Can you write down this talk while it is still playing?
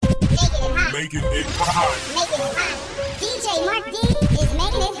making it hot. Making it hot. DJ Mark D is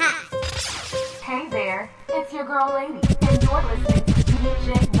making it hot. Hey there, it's your girl Lady, and you're listening to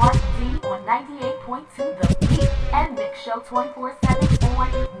DJ Mark D on 98.2 The Beat and Mix Show 24/7 on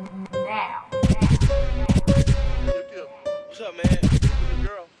now. What's up, man?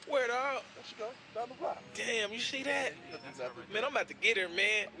 Girl. Where the hell? There she go. Down the block. Damn, you see that? Man, I'm about to get her,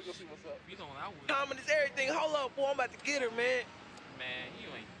 man. We gonna see what's up. You know I would. Timing is everything. Hold up, boy. I'm about to get her, man. Man, you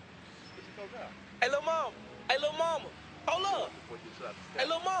ain't. What you told down? Hey, little mama. Hey, little mama. Hold up. Before you shot the Hey,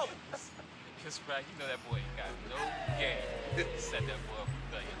 little mama. That's right. You know that boy ain't got no game. Set that boy up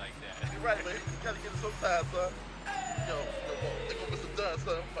for you like that. You're right, man. You gotta get it sometimes, son. Yo, they gonna miss a done,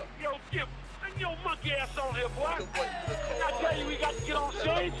 son. Yo, Skip, bring your monkey ass on here, boy. Your boy, the cold I tell you, we got to get on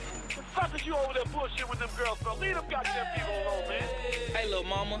stage. The fuck is you over there bullshit with them girls, bro? Leave them goddamn people alone, man. Hey, little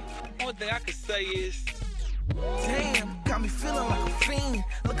mama. Only thing I can say is, damn, got me feeling like a fiend.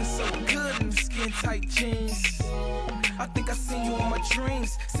 Looking so good in the skin tight jeans. I think I seen you in my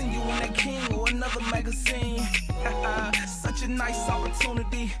dreams. Seen you in that King or another magazine. Such a nice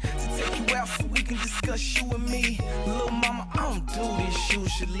opportunity to take you out so we can discuss you and me. Little mama, I don't do this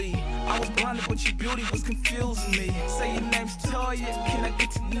usually. I was blinded but your beauty was confusing me. Say your name's Toya, can I get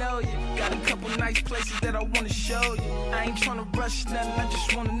to know you? Got a couple nice places that I wanna show you. I ain't tryna rush nothing, I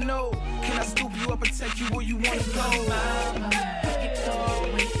just wanna know. Can I scoop you up and take you where you wanna go?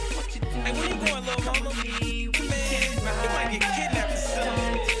 hey, where you going, little mama? Man, you might get kidnapped or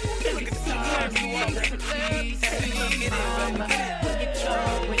something. Look at the two times you walk. Hey, get in, baby. Get in.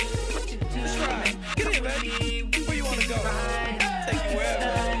 That's right. Get in, baby. Where you wanna go? Take you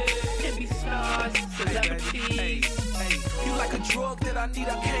wherever. Hey, you like a drug that I need,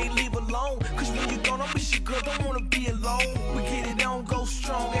 I can't leave alone. Cause when you gone, I wish your girl don't wanna be alone. We get it on, go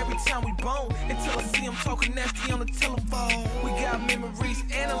strong every time we bone. Until I see him talking nasty on the telephone. We got memories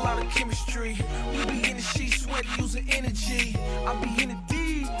and a lot of chemistry. We be in the sheet, sweat, using energy. I be in it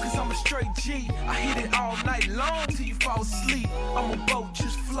deep, cause I'm a straight G. I hit it all night long till you fall asleep. I'm a boat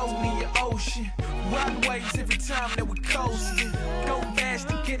just floating in your ocean. Wild waves every time that we coasting. Go fast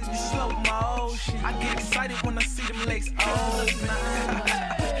to get it in slow motion. I get excited when I see them legs open.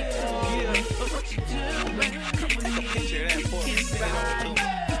 Yeah. What you doing? Take a picture of that for me. Send it over to me.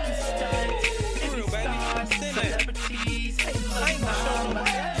 For real, baby. Send that. I ain't gonna show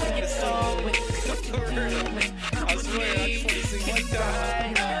nobody. I just wanna see. For real. I swear, I just wanna see one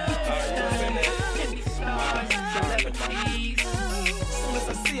time. Alright, you wanna send that? Soon as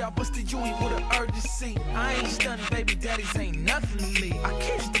I see I busted you with an urgency. I ain't stunning, baby daddies ain't nothing to me. I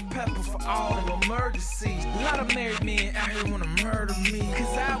catch the pepper for all of emergencies. A lot of married men out here wanna murder me.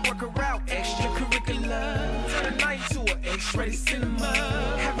 Cause I work around extracurricular. Turn a night to an X-rated cinema.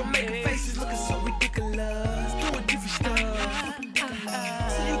 Have her making faces looking so ridiculous. Doing different stuff.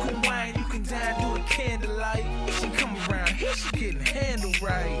 So you can whine, you can dine, do a candlelight. If she come around here, she getting handled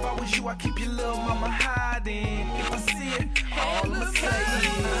right. If I was you, I keep your little mama hiding. If I see it, all I'ma say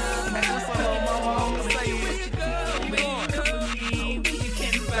is, hey, what's up, little mama? All I'ma say is, you going? You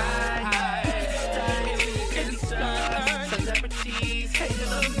can ride. Celebrities, hey,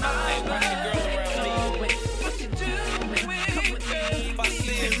 little mama. Hey, bring your girl around me. What you doing? Come with me. If I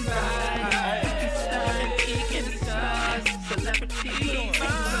see it, Celebrities,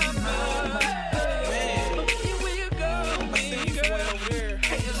 mama. man. I see you went over there.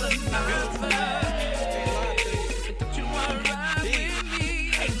 Hey, little mama. Ain't lying to you. Don't you wanna ride with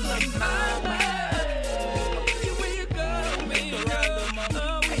me? Hey, little mama. Where you go? Where you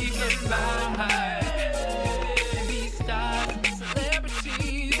go? Hey, little mama. And these stars,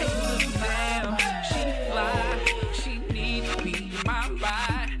 celebrities. Hey, little mama. She fly. She needs to be in my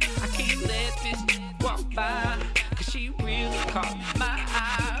ride. I can't let this walk by. Cause she really caught my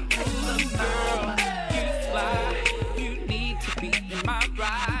eye. Hey, little girl. You fly. You need to be in my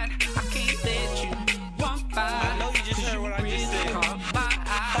ride. I can't let you walk by. I know you just heard what I just said. Caught my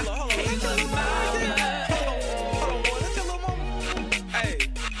eye. Hold on. Hey, little mama. Hold on, boy. That's your little mama. Hey,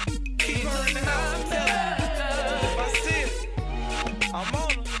 keep her in the house. Tell her. If I see it, I'm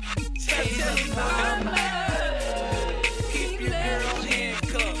on her. Tell you, boy. Keep your girl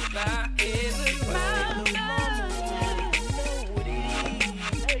handcuffed. Now, Hey, little mama.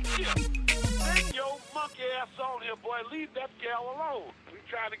 Hey, Skip, bring your monkey ass on here, boy. Leave that gal alone. We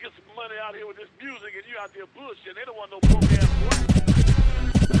trying to get some money out here with this music, and you out there bullshit. They don't want no broke ass boy.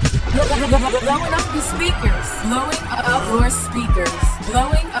 Blowing up your speakers. Blowing up your speakers.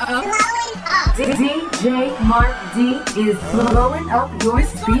 Blowing up. DJ Mark D is blowing up your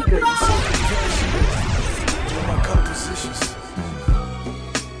speakers. My compositions.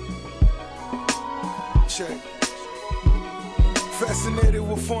 Check. Fast Fascinated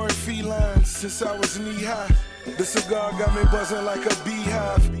with foreign felines since I was knee high. The cigar got me buzzing like a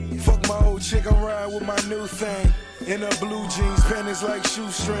beehive. Fuck my old chick, I'm riding with my new thing. In her blue jeans, panties like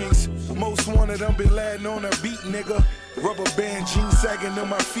shoestrings. Most wanted, I'm Bin Laden on a beat, nigga. Rubber band jeans sagging to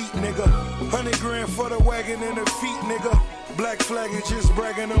my feet, nigga. 100 grand for the wagon and the feet, nigga. Black flag and just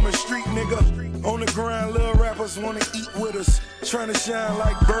bragging on the street, nigga. On the ground, little rappers wanna eat with us. Tryna shine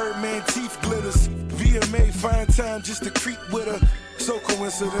like Birdman, teeth glitters. VMA, find time just to creep with her. So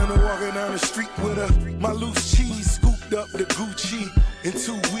coincidental walking down the street with her. My loose cheese scooped up the Gucci. In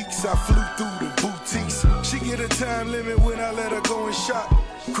 2 weeks, I flew through the boutiques. She get a time limit when I let her go and shop.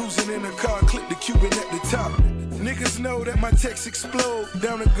 Cruising in the car, clip the Cuban at the top. Niggas know that my texts explode.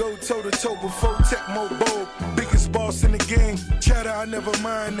 Down to go toe to toe before Tecmo Bowl. Biggest boss in the game. Chatter, I never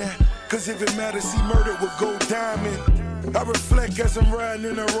mind that. Cause if it matters, he murdered with gold diamond. I reflect as I'm riding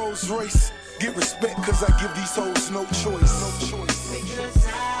in a Rolls Royce. Get respect cause I give these hoes no choice. No choice. Because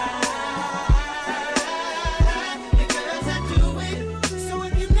I do it. So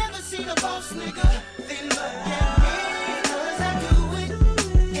if you've never seen a boss nigga, then look at me. Because I do it.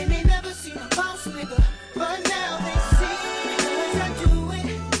 And they never seen a boss nigga, but now they see. Because I do it.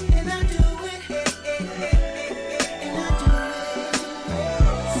 And I do it. And I do it.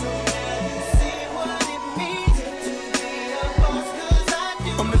 So now you see what it means to be a boss. Cause I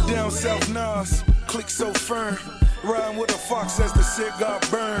do it. I'm the down south Nas, click so firm. Riding with a fox as the cigar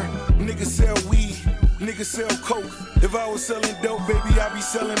burn. Niggas sell weed, niggas sell coke. If I was selling dope, baby, I'd be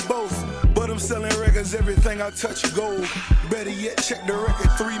selling both. But I'm selling records, everything I touch gold. Better yet, check the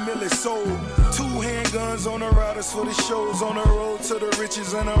record, 3 million sold. 2 handguns on the riders for the shows. On the road to the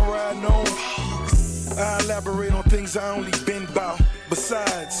riches and I'm riding on. I elaborate on things I only been bout.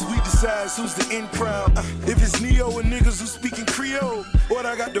 Besides, we decide who's the in crowd. If it's Neo and niggas who speaking Creole, what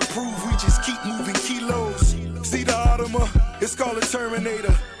I got to prove, we just keep moving kilos. See the Audemars, it's called a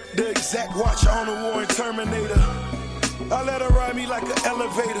Terminator. The exact watch on the war in Terminator. I let her ride me like an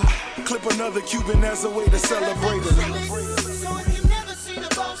elevator. Clip another Cuban as a way to celebrate her. So if you've never seen a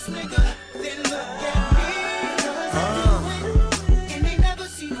boss nigga, then look at me. Because I do it. And they never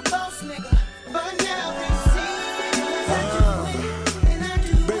seen a boss nigga, but now they see. Because I do it. And I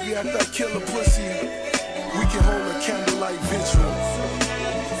do it. Baby, after I kill a pussy, we can hold a candlelight vigil.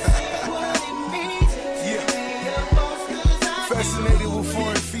 Fascinated with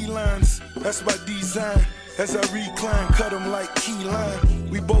foreign felines, that's by design. As I recline, cut them like key lime.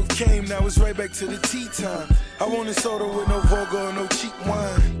 We both came, now it's right back to the tea time. I wanted soda with no Voga or no cheap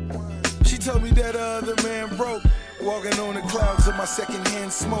wine. She told me that other man broke, walking on the clouds of my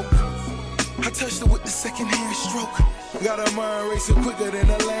secondhand smoke. I touched her with the secondhand stroke. Got her mind racing quicker than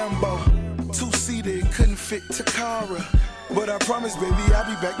a Lambo. 2-seater, couldn't fit Takara. But I promise, baby, I'll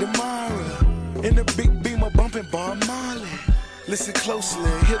be back tomorrow. In the big beamer, bumping Bob Marley. Listen closely,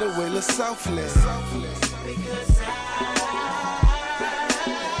 hit away, look softly. Because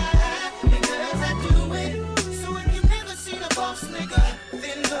I do it. So if you've never seen a boss nigga,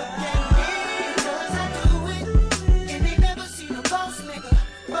 then look at me. Because I do it. And they never seen a boss nigga,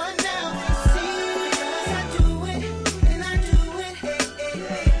 but now they see. Because I do it. And I do it.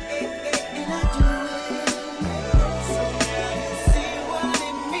 And I do it. So now you see what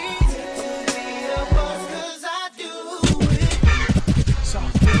it means to be a boss. Cause I do it.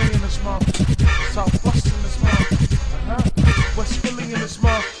 South Philly in this month, Southwest in this month, West Philly in this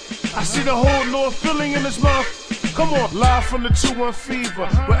month. I see the whole North Philly in this month. Come on, live from the 2-1 Fever,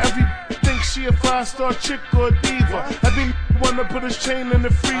 where every thinks she a 5-star chick or a diva. Every wanna put his chain in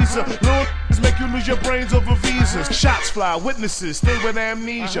the freezer. Little make you lose your brains over visas. Shots fly, witnesses stay with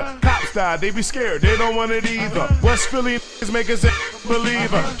amnesia. Cops die, they be scared, they don't want it either. West Philly is make us a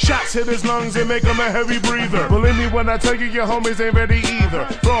believer. Shots hit his lungs and make him a heavy breather. Believe me when I tell you your homies ain't ready either.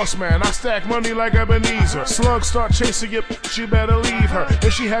 Frost man, I stack money like Ebenezer. Slugs start chasing you, you better leave her.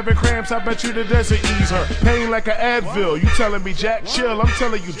 If she having cramps, I bet you the desert ease her. Pain like an Advil, you telling me Jack chill, I'm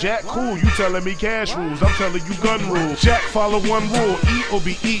telling you Jack cool. You telling me cash rules, I'm telling you gun rules. Jack follow one rule, eat or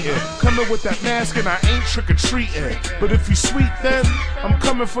be eaten. Coming with that mask and I ain't trick-or-treating. But if you sweet then, I'm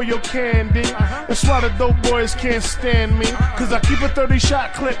coming for your candy. That's why the dope boys can't stand me, cause I keep a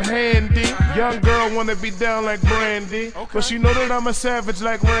 30-shot clip handy. Young girl wanna be down like Brandy, but she know that I'm a savage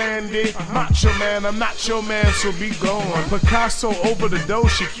like Randy. Macho man, I'm not your man, so be gone. Picasso over the dough,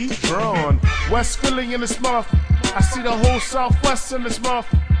 she keep drawing. West Philly in this month, I see the whole Southwest in this month.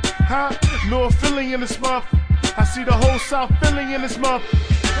 Huh? North Philly in this month, I see the whole South Philly in this month.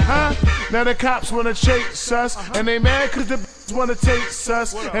 Huh? Now the cops wanna chase us, and they mad cause the wanna taste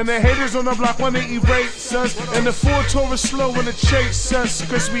us, and the haters on the block wanna erase us, and the 4 Taurus slow wanna chase us,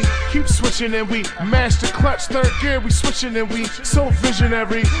 cause we keep switching and we mash the clutch, 3rd gear we switching and we so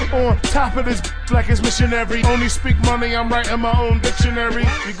visionary, on top of this like it's missionary, only speak money, I'm writing my own dictionary,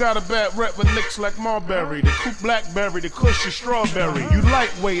 you got a bad rep with licks like Marbury, the coupe Blackberry, the cushy strawberry, you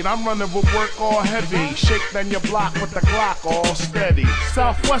lightweight, I'm running with work all heavy, shake down your block with the Glock all steady,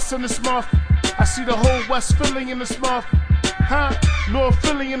 Southwest in this month, I see the whole West Philly in this month, huh? North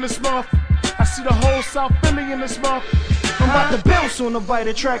Philly in this month, I see the whole South Philly in this month. I'm about to bounce on the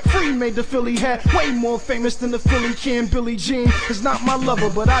Vita track. Free made the Philly hat way more famous than the Philly can. Billie Jean is not my lover,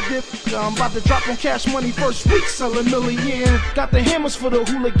 but I did. I'm about to drop on Cash Money first week, selling million. Got the hammers for the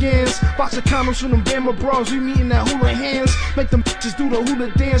hooligans. Box of condoms from them Bama bras. We meeting at hula hands. Make them bitches do the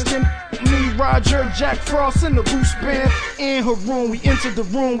hula dance. Then me, Roger, Jack Frost, and the Goose Band. In her room, we entered the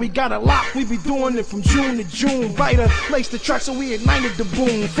room. We got a lock. We be doing it from June to June. Vita laced the track, so we ignited the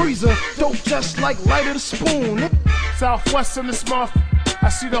boom. Freezer, dope just like light of the spoon. Southwest in this month, I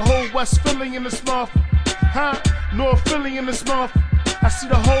see the whole West Philly in this month, huh? North Philly in this month, I see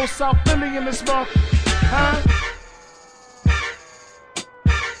the whole South Philly in this month, huh?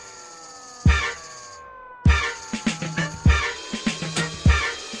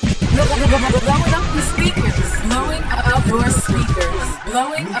 Blowing up the speakers, blowing up your speakers,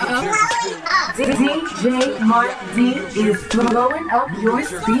 blowing up. DJ Mark D is blowing up your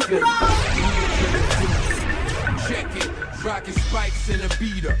speakers. Check it. Rockin' spikes and a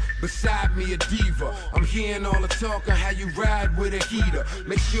beater, beside me a diva. I'm hearing all the talk on how you ride with a heater.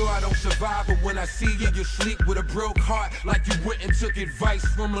 Make sure I don't survive, but when I see you, you sleep with a broke heart, like you went and took advice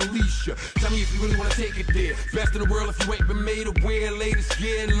from Alicia. Tell me if you really wanna take it there. Best in the world if you ain't been made aware. Latest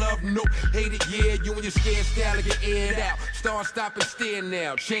scared, love, nope, hate it, yeah. You and your scared style to get aired out. Start, stop, and stare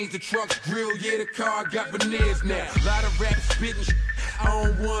now. Change the truck's grill, yeah, the car got veneers now. Lot of rap spitting shit I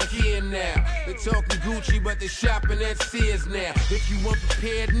don't want here now. They talking Gucci, but they shopping at Sears now. If you weren't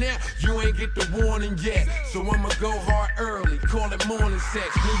prepared now, you ain't get the warning yet. So I'ma go hard early, call it morning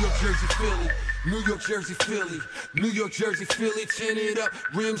sex. New York, Jersey, Philly. New York, Jersey, Philly. New York, Jersey, Philly. Tin it up,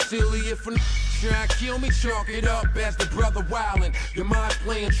 rim silly. If a try to kill me, chalk it up as the brother wildin'. Your mind's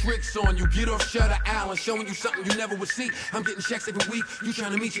playing tricks on you. Get off Shutter Island, showing you something you never would see. I'm getting checks every week. You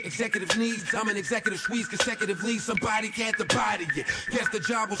trying to meet your executive needs. I'm in executive suites consecutively. Somebody can't divide it yet. Guess the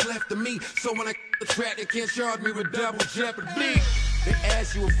job was left to me. So when I the track, they can't charge me with double jeopardy. They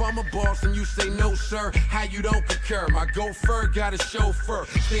ask you if I'm a boss and you say no, sir. How you don't concur? My gopher got a chauffeur.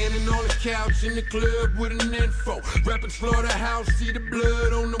 Standing on the couch in the club with an info. Reppin' Slaughterhouse, see the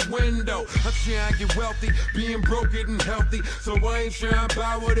blood on the window. I'm trying to get wealthy, being broke isn't healthy. So I ain't trying to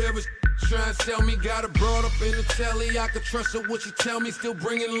buy whatever trying to sell me. Got a broad up in the telly. I could trust her what you tell me. Still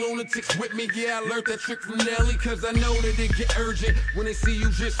bringing lunatics with me. Yeah, I learned that trick from Nelly. Cause I know that it get urgent when they see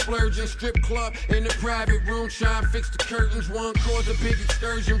you just splurging. Strip club in the private room, trying to fix the curtains. One cause a big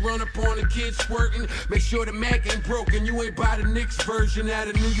excursion, run up on the kids squirting. Make sure the Mac ain't broken. You ain't buy the Knicks version out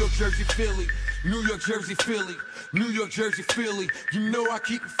of New York, Jersey, Philly. New York, Jersey, Philly. New York, Jersey, Philly. You know I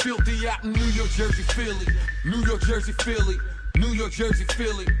keep it filthy out in New York, Jersey, Philly. New York, Jersey, Philly. New York, Jersey,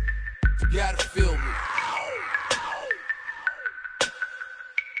 Philly. You gotta feel me.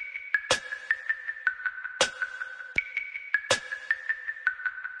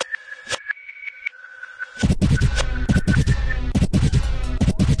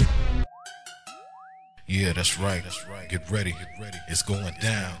 Yeah, that's right. Get ready. It's going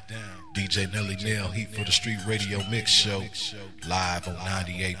down. DJ Nelly Nail, Heat for the Street Radio Mix Show. Live on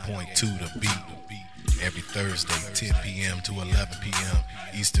 98.2 The Beat. Every Thursday, 10 p.m. to 11 p.m.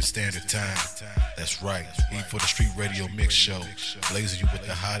 Eastern Standard Time. That's right. Heat for the Street Radio Mix Show. Blazing you with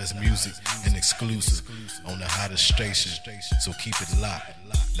the hottest music and exclusive on the hottest station. So keep it locked.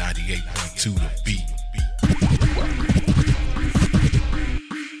 98.2 The Beat.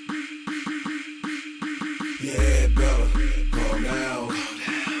 Yeah, better calm down,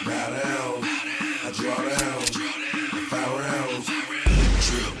 bow down, I draw down, 5 rounds.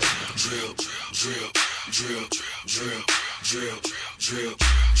 Drip, drip, drip, drip, drip, drip,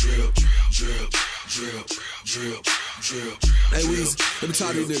 drip, drip, drip, drip, drip. Hey Weezy, let me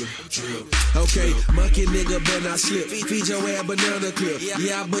talk to you nigga. Okay, monkey nigga better not slip. Feed your ass banana clip.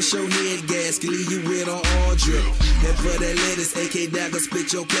 Yeah, I bust your head gasket, leave you with on all drip. And for that lettuce, AK Dagger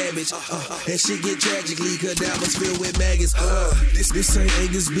spit your cabbage. And shit get tragically, cause that was filled with maggots. This ain't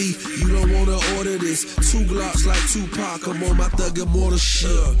Angus beef, you don't wanna order this. 2 Glocks like Tupac, I'm on my thug and mortar shit.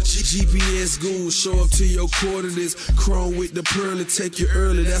 GPS goons show up to your coordinates. Chrome with the pearl and take you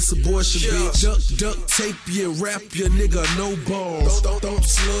early, that's abortion, bitch. Duck tape you, rap your nigga, no balls. Thump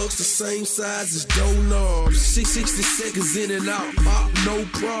slugs the same size as doorknobs. 60 seconds in and out, pop, no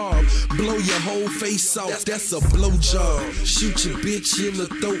prob. Blow your whole face off, that's a blowjob. Shoot your bitch in the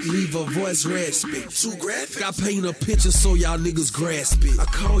throat, leave her voice raspy. Too graphic? I paint a picture so y'all niggas grasp it. I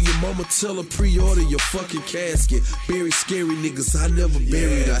call your mama, tell her pre-order your fucking casket. Bury scary niggas, I never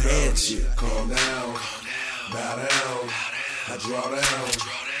buried a hatchet. Calm down, bow down, I draw down,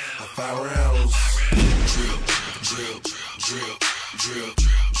 I fire rounds. Drip, drip, drip, drip,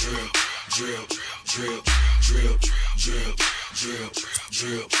 drip, drip, drip, drip, drip, drip,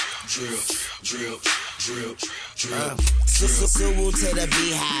 drip, drip, drip, drip, drip. Suwu to the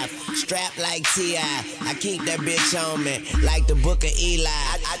beehive, strapped like T.I. I keep that bitch on me, like the book of Eli.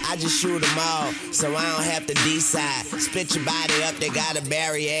 I just shoot them all, so I don't have to decide. Split your body up, they gotta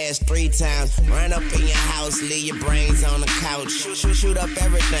bury ass 3 times. Run up in your house, leave your brains on the couch. Shoot up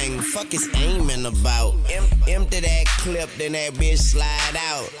everything, fuck is aiming about. Empty that clip, then that bitch slide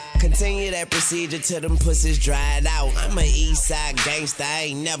out. Continue that procedure till them pussies dried out. I'm a east side gangster, I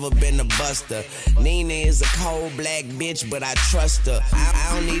ain't never been a buster. Nina is a cold black bitch, but I trust her.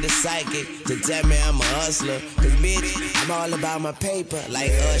 I don't need a psychic to tell me I'm a hustler. Cause bitch, I'm all about my paper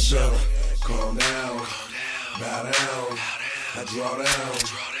like Usher. Calm down, bow down, I draw down,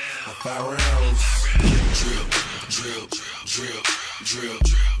 I fire rounds. Drip, drip, drip, drip,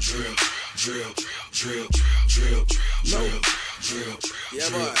 drip, drip, drip, drip, drip, drip,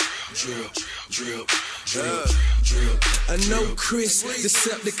 drip, drip, drip, drip, drip. I know Chris,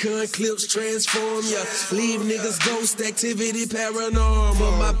 Decepticon clips transform ya. Leave niggas ghost activity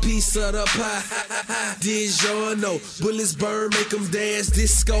paranormal. My piece of the pie, DiGiorno. Bullets burn, make them dance,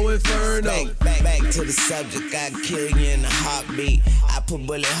 disco inferno. Back to the subject, I kill you in a heartbeat. I put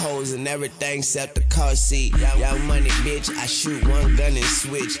bullet holes in everything except the car seat. Young money bitch, I shoot one gun and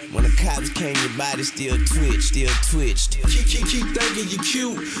switch. When the cops came, your body still twitched. Keep thinking you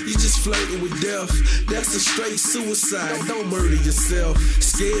cute, you just flirting with death. That's a straight suicide, don't murder yourself.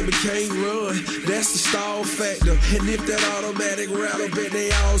 Scared but can't run, that's the stall factor. And if that automatic rattle, bet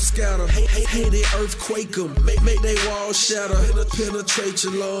they all scatter. Hey, they earthquake them, make they walls shatter. Penetrate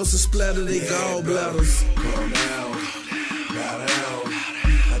your lungs and splatter they gallbladders. Calm down, bow down,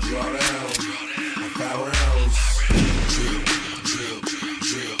 I draw down, I fire rounds. Drip, drip,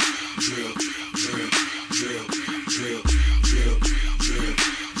 drip, drip, drip, drip, drip, drip, drip, drip,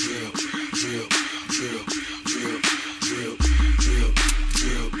 drip, drip, drip, drip, drip,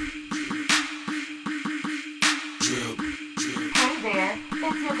 drip, drip. Hey there,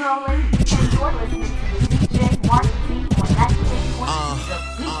 it's your girl Lady, and you're listening to the DJ Mark D on 98.2 The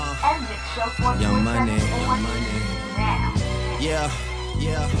Beat and Mix Show 24/7 Young Money. now.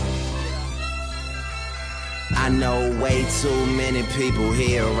 Yeah. I know way too many people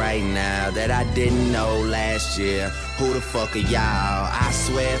here right now that I didn't know last year. Who the fuck are y'all? I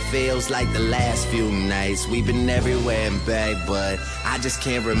swear it feels like the last few nights. We've been everywhere and back, but I just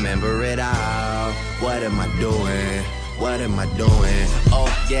can't remember it all. What am I doing? What am I doing? Oh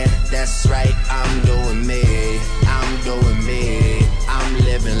yeah, that's right, I'm doing me. I'm doing me. I'm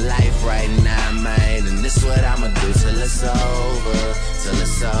living life right now, man. And this what I'ma do till it's over. Till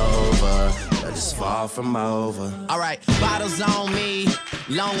it's over. But it's far from over. Alright, bottles on me.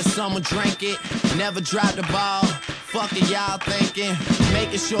 Long as someone drink it. Never drop the ball. Fuck it, y'all thinking.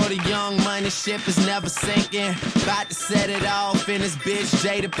 Making sure the Young Money ship is never sinking. About to set it off in this bitch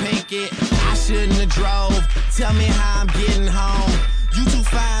Jada Pinkett. I shouldn't have drove. Tell me how I'm getting home. You too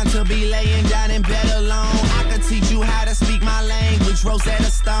fine to be laying down in bed alone. I could teach you how to speak my language, Rosetta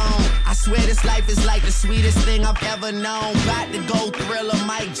Stone. I swear this life is like the sweetest thing I've ever known. About to go Thriller,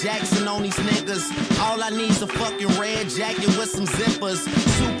 Mike Jackson on these niggas. All I need's a fucking red jacket with some zippers.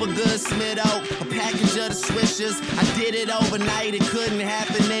 Super good Smith-O, a package of the Swishers. I did it overnight, it couldn't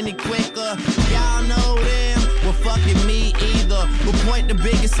happen any quicker. Y'all know them, well fucking me either. But point the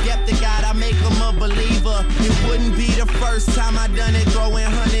biggest skeptic out, I make him a believer. It wouldn't be the first time I done it, throwing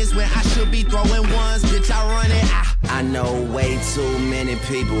hundreds when I should be throwing ones. Bitch, I run it. I know way too many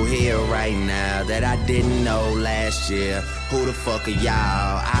people here right now that I didn't know last year. Who the fuck are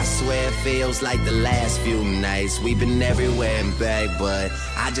y'all? I swear it feels like the last few nights. We've been everywhere and back, but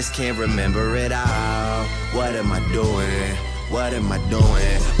I just can't remember it all. What am I doing? What am I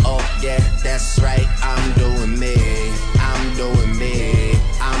doing? Oh yeah, that's right, I'm doing me. I'm doing me.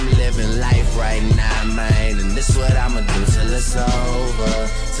 I'm living life right now, man. And this what I'ma do till it's over.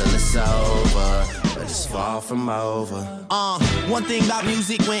 Till it's over. but it's far from over. One thing about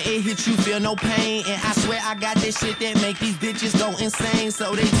music, when it hits you, feel no pain. And I swear I got this shit that make these bitches go insane.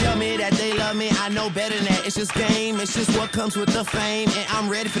 So they tell me that they love me, I know better than that. It's just game, it's just what comes with the fame. And I'm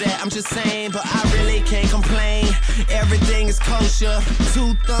ready for that, I'm just saying, but I really can't complain. Everything is kosher,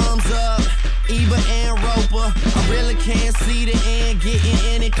 2 thumbs up, Eva and Roper. I really can't see the end getting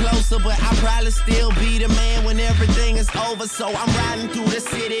any closer, but I'll probably still be the man when everything is over. So I'm riding through the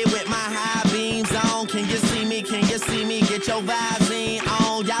city with my high beams on. Can you see me? Can you see me? Get your vibes in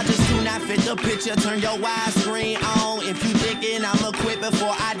on. Y'all just do not fit the picture. Turn your widescreen on. If you thinking I'ma quit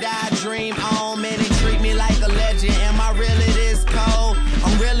before I die, dream on. Man, they treat me like a legend. Am I really this cold?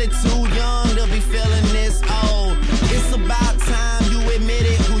 I'm really too young to be feeling this old. It's about time you admit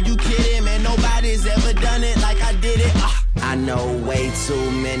it. Who you kidding? Man, nobody's ever done it like I did it. I know way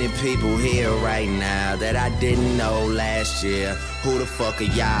too many people here right now that I didn't know last year. Who the fuck are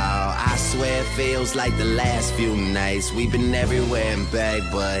y'all? I swear it feels like the last few nights. We've been everywhere and back,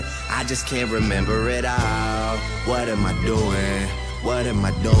 but I just can't remember it all. What am I doing? What am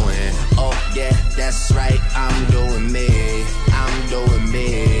I doing? Oh yeah, that's right, I'm doing me. I'm doing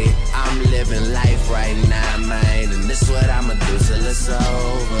me. I'm living life right now, man. And this what I'ma do till it's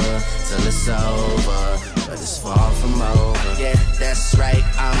over. Till it's over. But it's far from over. Yeah, that's right,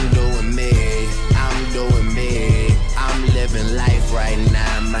 I'm doing me. I'm doing me. I'm living life right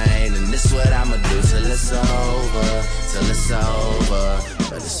now, man. And this what I'ma do till it's over. Till it's over.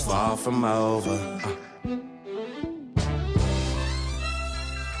 But it's far from over.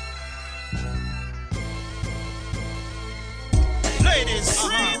 Ladies,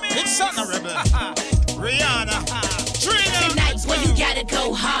 it's honorable Rihanna. Tonight, boy, you gotta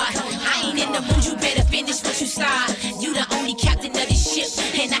go hard. I ain't in the mood, you better finish what you start. You the only captain of this ship,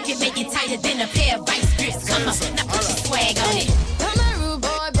 and I can make it tighter than a pair of vice grips. Come on, now put your swag on it. Come on, rude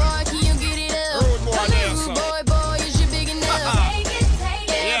boy, boy, can you get it up? Rude boy, come on, rude boy, boy, is you big enough? Take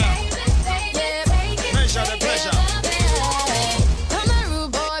it, yeah. Measure the pleasure. Come on,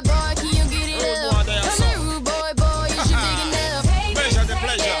 rude boy, boy, can you get it up? Come on, rude boy, boy, is you big enough? Measure the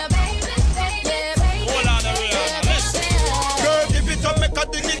pleasure. Hold on the way. Listen. Girl, give it up, make a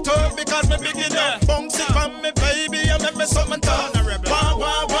dig it up, because me big enough. Bounce it from me, baby, and make me something tough.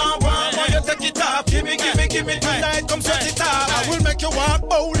 Wah, you take it off. Give me tonight, come sweat it off. I will make you walk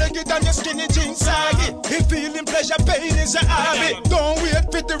bow-legged and your skinny jeans saggy. If feeling pleasure, pain is a hobby. Don't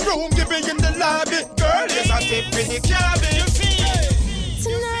wait for the room, give me in the lobby. Girl, it's a tip in the cabin. You see it?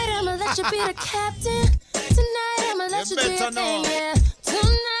 Tonight I'ma let you be the captain. Tonight I'ma let you do your thing, yeah.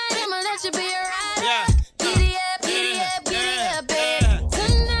 Tonight I'ma let you be a rider. Yeah. Giddy up, baby.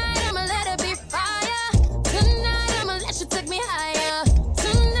 Tonight I'ma let it be fire. Tonight I'ma let you take me higher.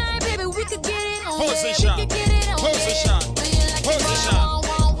 Tonight, baby, we could get it on. Position. Yeah, we could get it on. Position. Do you like Position.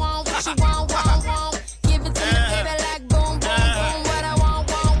 what you want? Give it to me, baby, like boom, boom, boom. What I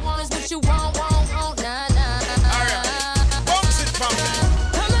want is what you want, nah, nah. Alright. Bounce it from me.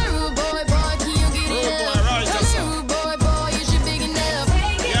 Come on, rude boy, can you get it up? Rude boy, right, that's Come on, rude boy, is you big enough?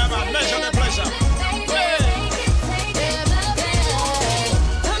 Yeah, man, measure the pleasure.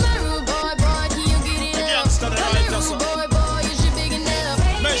 Come on, rude boy, can you get it up? Gangsta, the right, that's Come on, rude boy, is you big enough?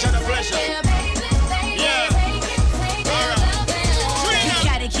 Measure the pleasure. Yeah. You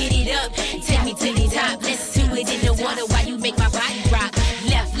gotta get it up, take me to the top. Let's do it in the water while you make my body rock.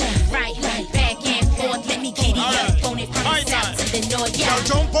 Left, right, back and forth. Let me get it up on it from the south to the north. Yeah. Now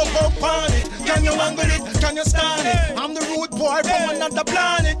jump up on it. Can you angle it? Can you stand it? I'm the rude boy from another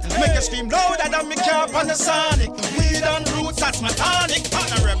planet. Make you scream louder than me car on the Sonic. Weed and roots, that's my tonic.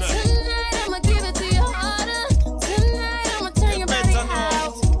 Honorable. Tonight I'ma give it to you harder. Tonight I'ma turn your body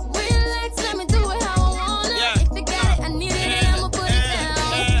out. Relax, let me do it how I wanna. Yeah. If you got it, I need it, and I'ma put it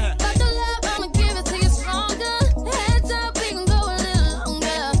down. Got the love, I'ma give it to you stronger. Heads up, we can go a little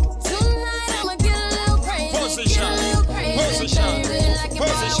longer. Tonight I'ma get a little crazy. Position. Get a little crazy, Position. baby. Like it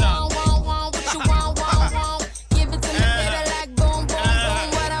Position. want. What you want. Give it to me, baby, like boom, boom, boom.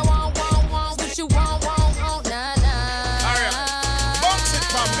 What I want. What you want, nah, nah. Alright. Bounce it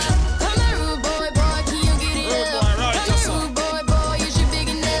from me. Come on, rude boy, can you get it Rude up? boy, right, Come yes, on, rude boy, is you big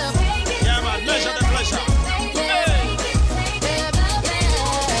enough? Yeah, man, measure the pleasure.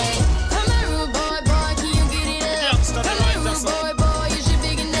 Come on, rude boy, can you get it up? Gangsta, the Come right, on, that's rude boy, is you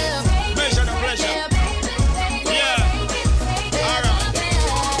big enough? Measure the pleasure. Yeah. Alright.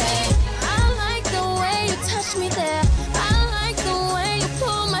 I like the way you touch me there. I like the way you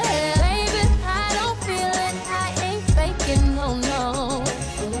pull my hair. Baby, I don't feel it. I ain't faking, no.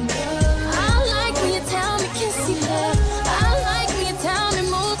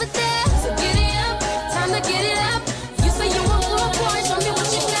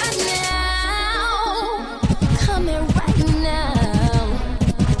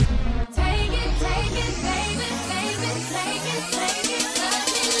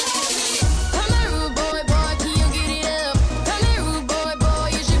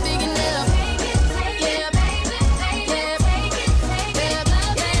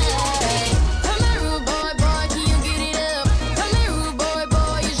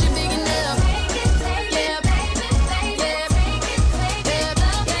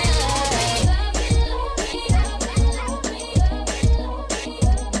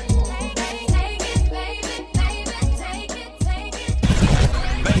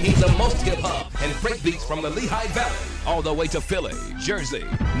 most hip-hop and breakbeats from the Lehigh Valley, all the way to Philly, Jersey,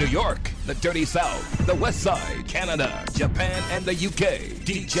 New York, the Dirty South, the West Side, Canada, Japan, and the UK.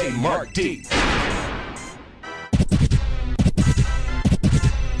 DJ Mark D.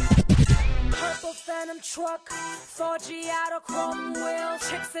 Purple Phantom truck, 4G out of chrome wheels.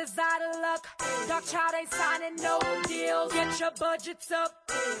 Chicks is out of luck. Dark child ain't signing no deals. Get your budgets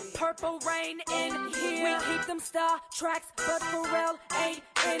up. Purple rain in here. We keep them star tracks, but Pharrell ain't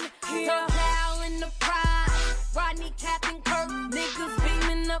in here. Now in the pride, Rodney, Captain Kirk, niggas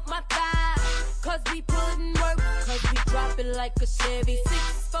beaming up my thighs. Cause we putting work, cause we drop it like a Chevy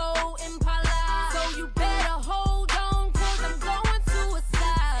 6-4 Impala. So you better hold on, cause I'm going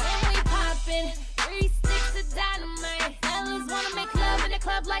suicide. And we poppin' 3 sticks of dynamite. Fellas wanna make love in the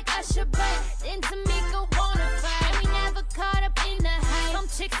club like Usher, but then Tamika wanna fight. We never caught up in the hype. Some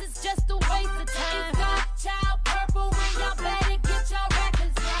chicks is just a waste of time. It's got child purple when y'all better get your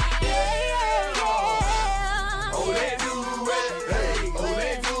records right. Yeah, yeah, yeah. Oh, they do it. Hey, oh,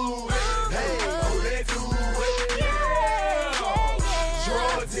 they do it. Hey, oh, they do it. Yeah.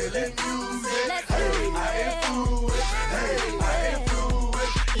 Drug dealing music. Hey, I am through it. Hey, I am through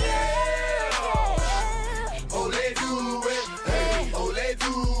it. Yeah. Oh, they do it. Hey, oh, they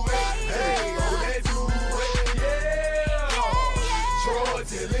do it. Hey, oh, they do it. Yeah. Drug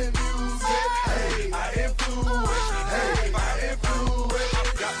dealing music. Hey, I am through it. Hey, I am through it.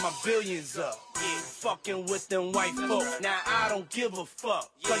 Got my billions up. Fucking with them white folks. Now I don't give a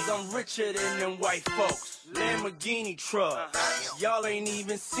fuck, cause I'm richer than them white folks. Lamborghini truck, y'all ain't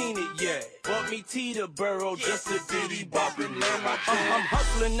even seen it yet. Bought me Teterboro just a diddy bop and land my jet. I'm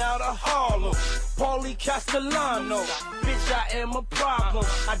hustling out of Harlem, Paulie Castellano. Bitch, I am a problem.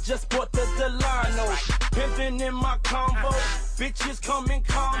 I just bought the Delano. Pimpin' in my combo, bitches come in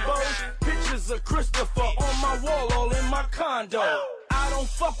combos. Pictures of Christopher on my wall, all in my condo. I don't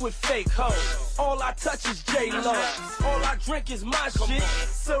fuck with fake hoes. All I touch is J-Lo. All I drink is my shit.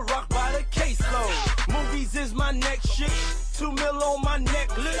 Ciroc by the caseload. Movies is my next shit. 2 mil on my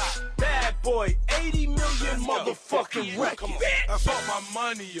necklace. Bad boy, 80 million motherfucking records. I bought my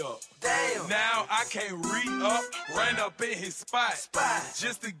money up. Damn. Now I can't re-up. Ran up in his spot.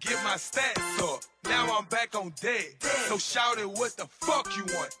 Just to get my stats up. Now I'm back on deck. So shout it, what the fuck you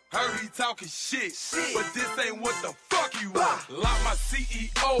want? Heard he talking shit. But this ain't what the fuck you want. Lock my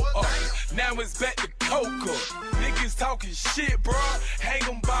CEO up. Now it's back to Coca. Niggas talking shit, bro. Hang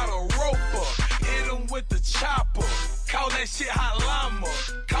 'em by the rope up. Hit 'em with the chopper. Call that shit hot llama.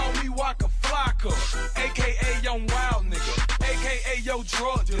 Call me Waka Flocka. AKA Young Wild Nigga. AKA Yo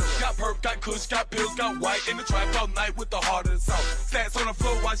Drug Dealer. Got perp, got kush, got pills, got white. In the trap all night with the heart of the south. Stats on the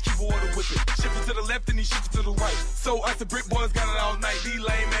floor, watch keep order with it. Shift it to the left and he shift it to the right. So us the brick boys got it all night. These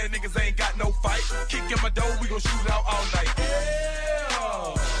lame ass niggas ain't got no fight. Kick in my door, we gon' shoot out all night.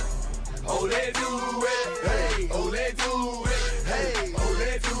 Yeah. Oh, they do it. Hey, oh, they do it. Hey, oh,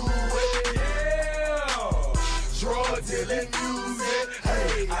 they do it. Yeah. Drug dealing music.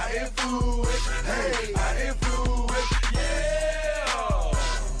 Hey, I am through it. Hey, I am through it. Yeah.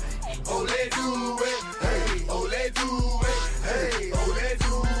 Oh, they do it. Hey, oh, they do it. Hey, oh, they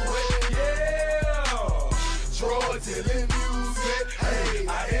do it. Yeah. Drug dealing music. Hey, I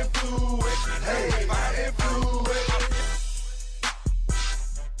am through it. Hey, I am through it.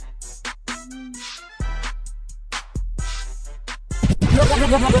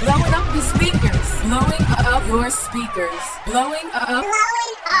 Blowing up the speakers. Blowing up your speakers. Blowing up.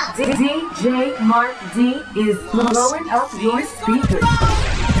 DJ Mark D is blowing up your speakers.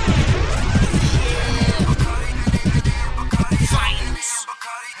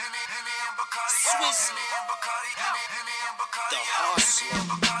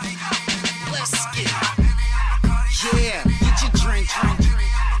 Yeah, get your drink.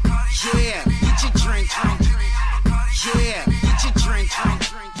 Yeah, get your drink. Yeah, get your drink.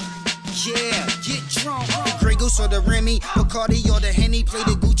 Yeah, get drunk. The Grey Goose or the Remy, Bacardi or the Henny. Play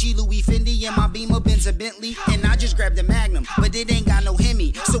the Gucci, Louis Fendi, and my Beamer, Benz, a Bentley. And I just grabbed the Magnum, but it ain't got no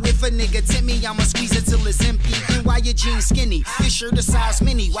Hemi. So if a nigga tempt me, I'ma squeeze it till it's empty. And why your jeans skinny? Your shirt a size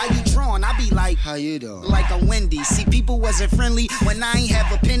mini. Why you drawn? I be like, how you doing? Like a Wendy. See, people wasn't friendly when I ain't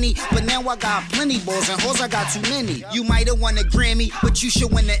have a penny. But now I got plenty balls and hoes, I got too many. You might've won a Grammy, but you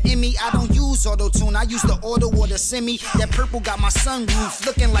should win an Emmy. I don't use auto-tune, I use the auto or the semi. That purple got my sunroof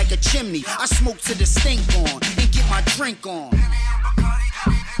looking like a chimney. I smoke to the stink on and get my drink on.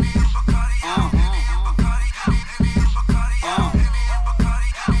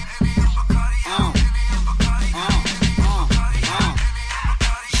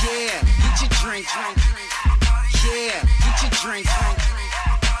 Yeah, get your drink. Yeah, get your drink.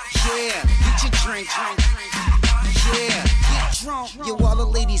 Yeah, get your drink. Yeah, get drunk. Yo, all the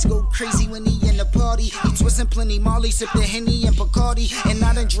ladies ladies go crazy when he in the party. He twisting plenty Molly, sip the Henny and Bacardi. And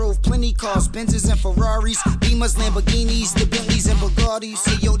I done drove plenty cars, Benzes and Ferraris, Beamers, Lamborghinis, the Bentleys and Bugattis.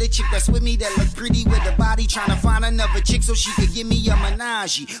 Hey yo, the chick that's with me that look pretty with the body, tryna find another chick so she could give me a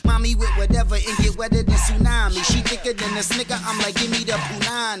menage. Mommy with whatever and get wetter than tsunami. She thicker than a snicker, I'm like, give me the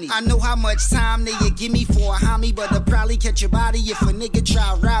punani. I know how much time they give me for a homie, but I'll probably catch your body if a nigga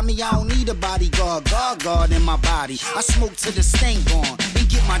try to rob me. I don't need a bodyguard, guard in my body. I smoke till the stank on and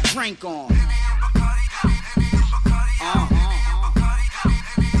get my drink on.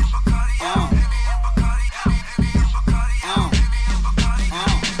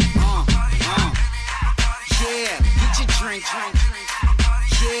 Yeah, get your drink.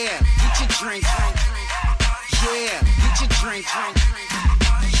 Yeah, get your drink. Yeah, get your drink.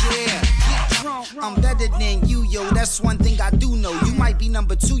 Yeah, get drunk. I'm better than you, yo. That's one thing I do know. You might be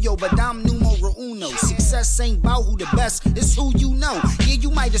number 2, yo, but I'm numero uno. Success ain't about who the best, it's who you know. Yeah, you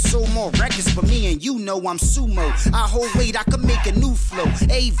might have sold more records, but me and you know I'm sumo. I hold weight, I can make a new flow.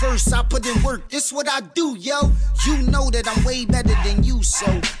 A verse, I put in work. This what I do, yo. You know that I'm way better than you, so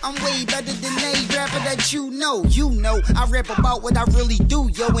I'm way better than a rapper that you know. You know I rap about what I really do,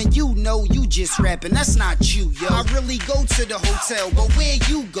 yo, and you know you just rapping. That's not you, yo. I really go to the hotel, but where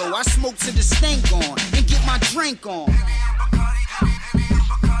you go? I smoke to the stank on and get my drink on.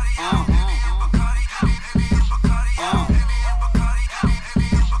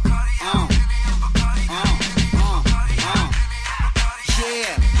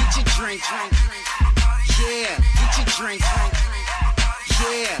 Yeah, get your drink. Yeah, get your drink.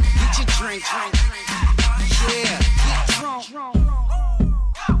 Yeah, get your drink. Yeah, get drunk.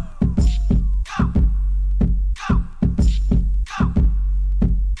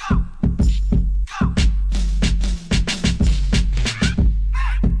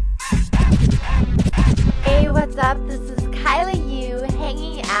 Hey, what's up? This is Kyla Yu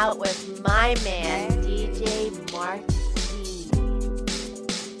hanging out with my man, DJ Mark C.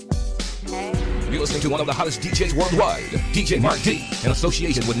 Hey. You're listening to one of the hottest DJs worldwide, DJ Mark D, in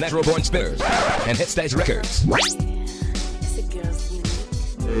association with Natural Born Spinners and Headstash Records.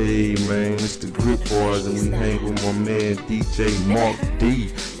 Hey man, it's the Grip Boys and we hang with my man DJ Mark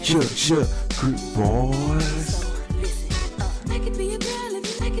D. Grip Boys. I could be a girl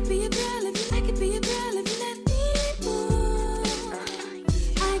if you, I could be a girl if you, I could be a girl if you let me move.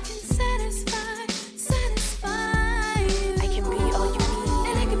 I can satisfy you. I can be all you need,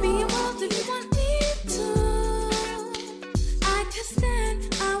 and I can be your world if you want me to.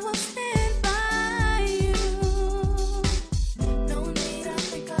 I will stand by you. No need to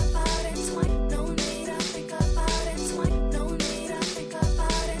think about it twice. No need to think about it twice. No need to think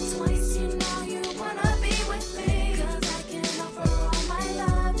about it twice. You know you wanna be with me, 'cause I can offer all my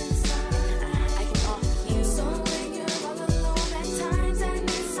love inside. I can offer you. So when you're all alone at times and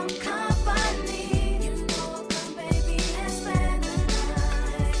need some company, you know I'll come, baby, and spend the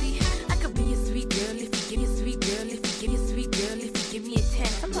night. See, I could be a sweet girl if you give me a sweet girl. If you give me a sweet girl, if you give me a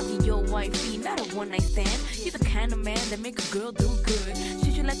 10. I'm talking your wifey, not a one night stand. You're the kind of man that make a girl do good.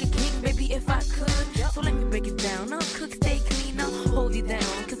 Treat you like a king, baby, if I could. So let me break it down. I'll cook, stay clean, I'll hold you down.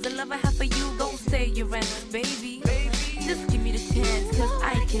 'Cause the love I have for you gon' stay around, baby. Just give me the chance, 'cause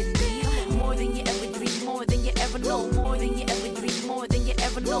I can be more than you ever dream, more than you ever know, more than you ever dream, more than you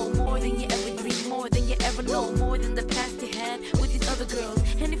ever know, more than you ever dream, more than you ever know, more than the past you had with these other girls.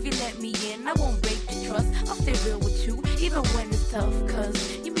 And if you let me in, I won't break your trust. I'll stay real with you, even when it's tough, 'cause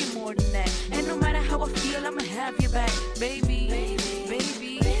you mean more than that. And no matter how I feel, I'ma have your back, baby.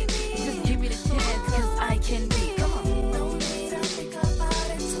 Just give me the chance, 'cause I can be. Come on. No need to think about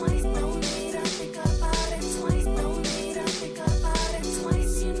it twice. No need to think about it twice. No need to think about it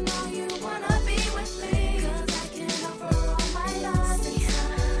twice. You know you wanna be with me, 'cause I can offer all my love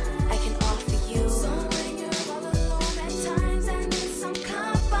inside. I can offer you. So when you're all alone at times and need some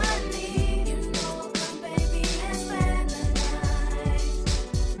company, you know I'll come, baby, and spend the night.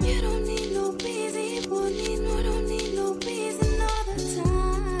 You don't need no busy, boy, don't need no busy.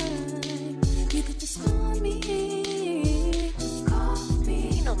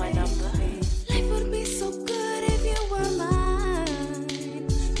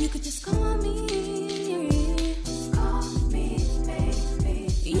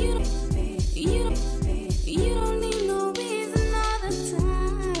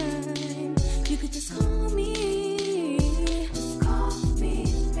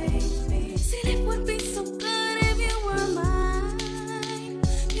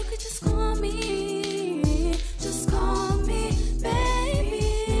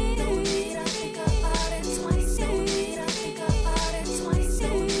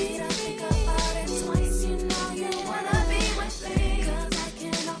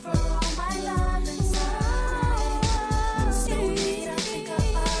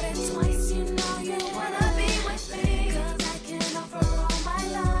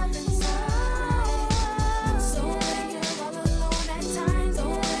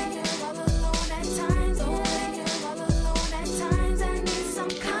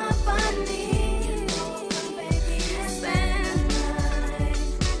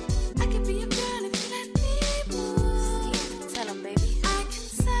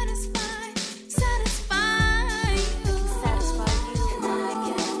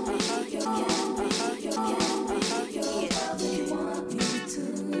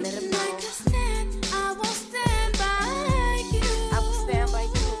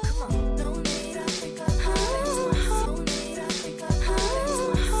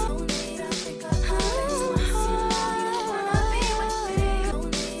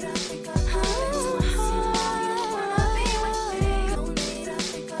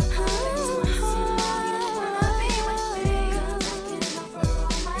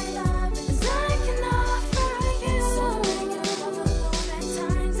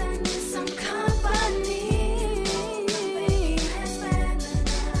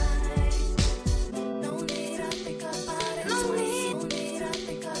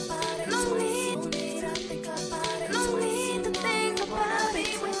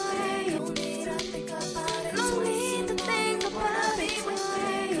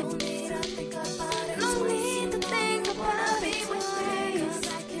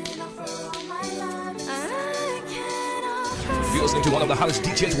 listening to one of the hottest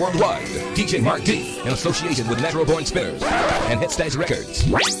DJs worldwide, DJ Mark D, in association with Natural Born Spinners and Hitstage Records.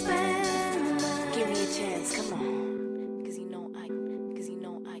 Give me a chance, come on. Cause you know I can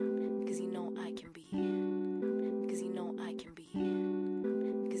be. Cause you know I can be.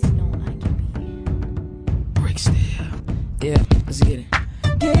 Break still. Yeah, let's get it.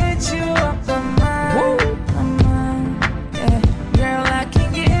 Get you off my mind. Woo. My mind. Yeah. Girl, I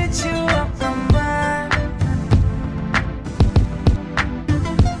can get you off my mind.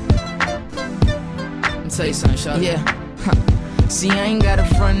 Let me tell you something, Shawty. Yeah. Huh. See, I ain't got a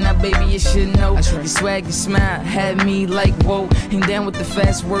front now, baby, you should know. Right. Your swag, your smile, had me like, whoa. Ain't down with the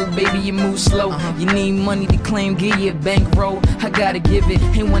fast work, baby, you move slow. You need money to claim, give you a bankroll. I gotta give it.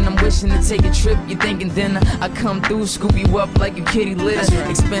 And when I'm wishing to take a trip, you thinking dinner. I come through, scoop you up like a kitty litter. Right.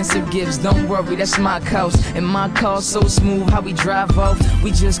 Expensive gifts, don't worry, that's my couch. And my car so smooth, how we drive off,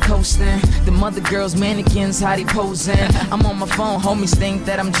 we just coasting. The mother girls, mannequins, how they posing. I'm on my phone, homies think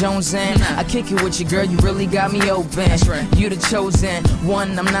that I'm jonesing. I kick it with you, girl, you really got me open. That's right. You the chosen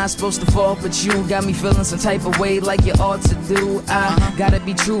one, I'm not supposed to fall, but you got me feeling some type of way like you ought to do. I gotta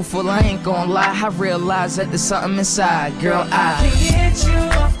be truthful, I ain't gonna lie. I realize that there's something inside, girl. I can get you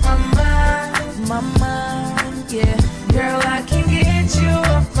off my mind, yeah. Girl, I can get you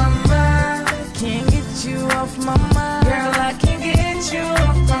off my mind. Can't get you off my mind. Girl, I can get you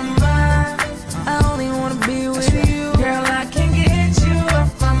off my mind. I only wanna be with you. Girl, I can get you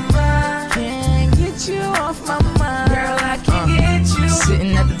off my mind. Can't get you off my mind. Girl, I can get you.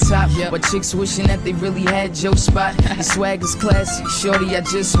 Sitting at the top, but chicks wishing that they really had your spot. Your swag is classy, shorty, I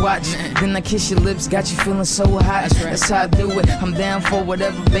just watched. Then I kiss your lips, got you feeling so hot. That's how I do it. I'm down for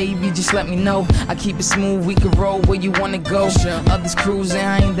whatever, baby, just let me know. I keep it smooth, we can roll where you wanna go. Others cruising,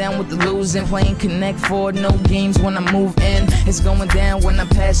 I ain't down with the losing. Playing Connect Four, no games when I move in. It's going down when I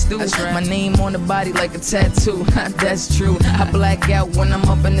pass through. My name on the body like a tattoo. That's true. I black out when I'm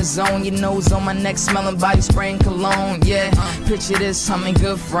up in the zone. Your nose on my neck, smelling body spraying cologne. Yeah, picture this, I'm in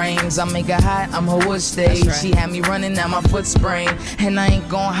good frames. I make her hot, I'm her wood stage. She had me running out my foot sprain, and I ain't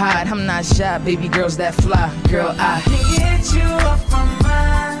gon' hide. I'm not shy, baby girls that fly. Girl, I can't get you off my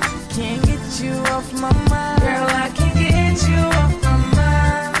mind. Can't get you off my mind. Girl, I can't get you off my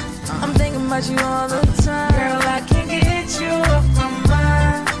mind. I'm thinking about you all the time. Girl, I can't get you off my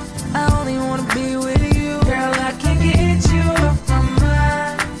mind. I only wanna be with you. Girl, I can't get you off my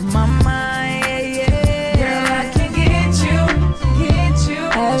mind. My mind, yeah. Girl, I can't get you.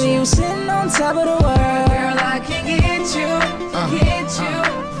 Have you sitting on top of the world? Girl, I can get you, get you.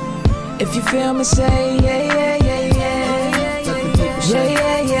 If you feel me, say yeah, yeah, yeah, yeah. Yeah,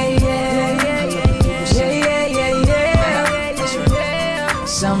 yeah, yeah, yeah. Yeah, yeah, yeah, yeah.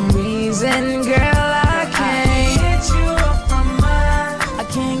 Some reason, girl, I can't get you off my mind. I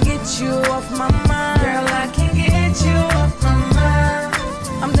can't get you off my mind. Girl, I can't get you off my mind.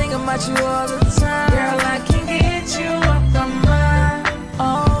 I'm thinking about you all the time. Girl, I can't get you off my mind.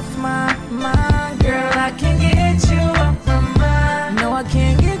 Off my mind, girl, I can't get you off my mind. No, I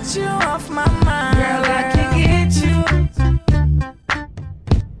can't get you off my mind. Girl, I can't get you.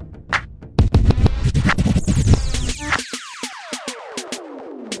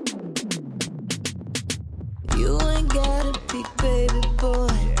 You ain't gotta be baby boy.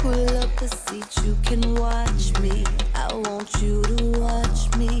 Pull up the seat, you can watch me. I want you to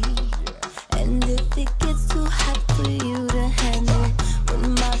watch me. And if it gets too hot for you to handle, when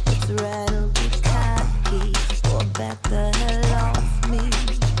my foot's rattle, be cocky, or back the hell off me.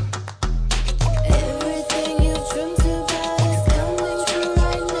 Everything you dreamt about is coming true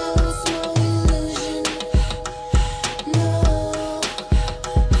right now. It's no illusion. No.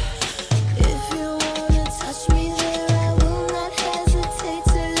 If you wanna touch me there, I will not hesitate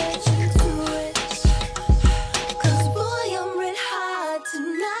to let you do it. 'Cause boy, I'm red hot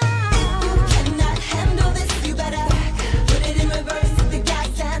tonight. If you cannot handle this, you better put it in reverse with the gas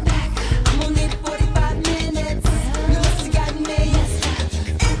and back. I'm gonna need 45 minutes. You must have got me.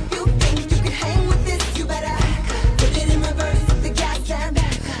 If you think you can hang with this, you better put it in reverse with the gas and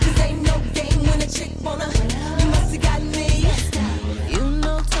back. 'Cause ain't no game when a chick wanna. You must have got me. You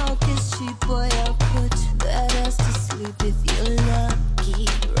know talk is cheap, boy. I'll put that ass to sleep if you're lucky.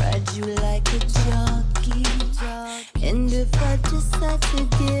 Ride you like a jockey. And if I decide to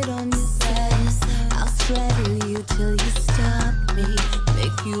get on your side, I'll straddle you till you stop me.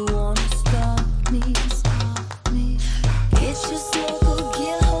 Make you wanna stop me. Get your snorkel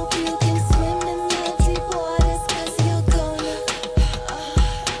gear, hope you can swim in the deep waters, 'cause you're gonna.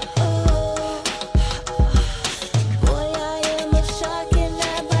 Boy, I am a shark and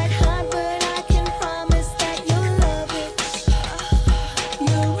I bite hard, but I can promise that you'll love it.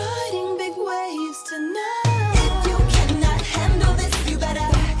 You're riding big waves tonight. If you cannot handle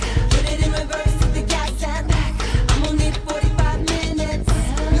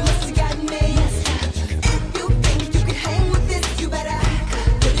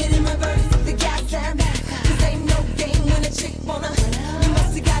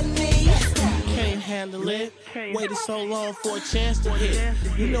handle it. Waited so long for a chance to hit.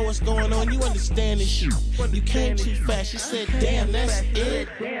 You know what's going on, you understand this shit. You came too fast, you said, damn, that's it.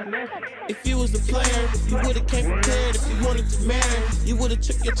 If you was the player, you would've came prepared. If you wanted to marry, you would've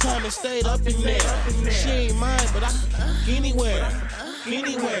took your time and stayed up in there. She ain't mine, but I can anywhere.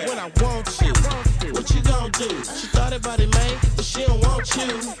 Anywhere when I want you. What you gon' do? She thought about it, man, but she don't want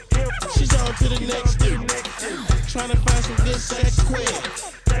you. She's on to the next dude. Tryna find some good sex quick.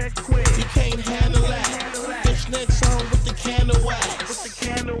 You can't handle that. Fishnets on with the candle wax.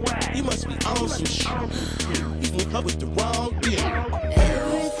 You must be on some shit. You hooked up with the wrong bitch.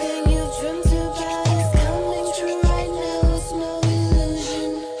 Everything you dreamt about is coming true right now. It's no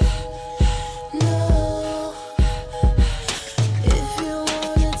illusion. No. If you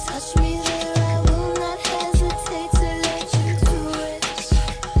wanna touch me there, I will not hesitate to let you do it.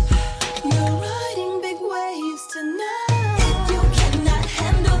 You're riding big waves tonight. If you cannot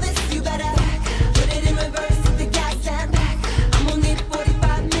handle this, you better put it in reverse with the gas and back. I'm gonna need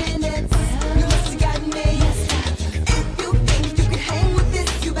 45 minutes. You must have got me. If you think you can hang with this,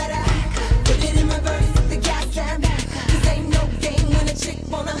 you better put it in reverse with the gas and back. 'Cause ain't no game when a chick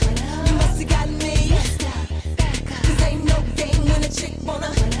wanna. You must have got me. 'Cause ain't no game when a chick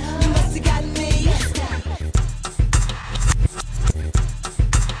wanna. You must have got me.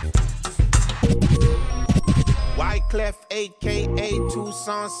 Wyclef, aka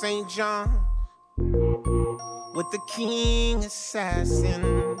Tucson St. John, with the king assassin.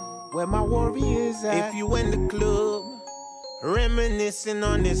 Where my warriors at? If you in the club, reminiscing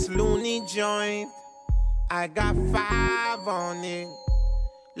on this loony joint, I got 5 on it.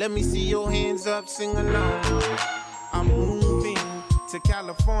 Let me see your hands up, sing along. I'm moving to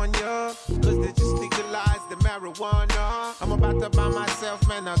California, 'cause they just legalized the marijuana. I'm about to buy myself,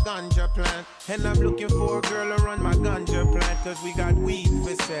 man, a ganja plant. And I'm looking for a girl to run my ganja plant, 'cause we got weed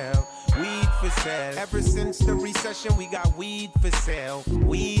for sale. Weed for sale. Ever since the recession, we got weed for sale.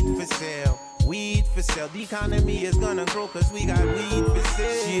 Weed for sale. Weed for sale. The economy is gonna grow 'cause we got weed for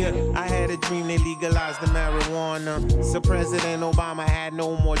sale. Yeah, I had a dream they legalized the marijuana, so President Obama had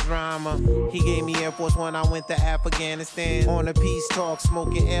no more drama. He gave me Air Force One, I went to Afghanistan on a peace talk,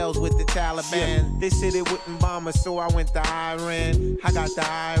 smoking L's with the Taliban. They said it wouldn't bomb us, so I went to Iran. I got to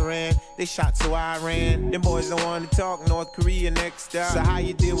Iran, they shot, so I ran. Them boys don't want to talk, North Korea next up. So how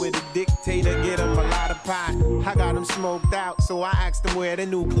you deal with a dictator? Get him a lot of pot. I got him smoked out, so I asked him where the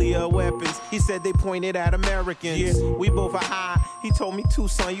nuclear weapons. He said they pointed at Americans. Yeah, we both are high. He told me,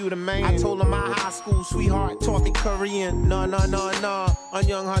 Tucson, you the man. I told him my high school sweetheart taught me Korean. No.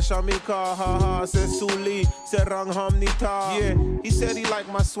 Anyang Hashamika, ha, said Suli, said Rang Hamnita. Yeah, he said he liked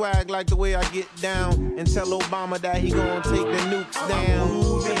my swag, like the way I get down. And tell Obama that he gonna take the nukes down. I'm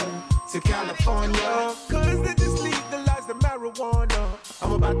moving to California, 'cause they just legalized the marijuana.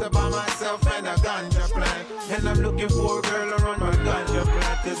 I'm about to buy myself and a ganja plant. And I'm looking for a girl to run my ganja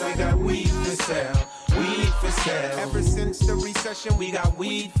plant, 'cause I got weed for sale. Weed for sale. Ever since the recession, we got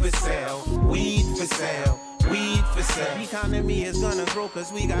weed for sale. Weed for sale. Weed for sale. The economy is gonna grow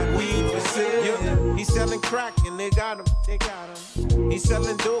 'cause we got weed for sale. Yeah. He's selling crack and they got him. They got him. He's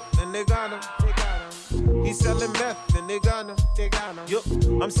selling dope and they got him. They got him. He's selling meth and they got him. They got him. Yup.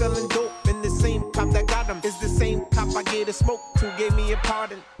 I'm selling dope and the same cop that got him is the same cop I gave the smoke to, gave me a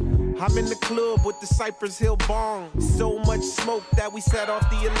pardon. I'm in the club with the Cypress Hill bong. So much smoke that we set off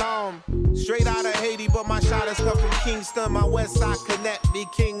the alarm. Straight out of Haiti, but my shot is come from Kingston. My West Side connect, be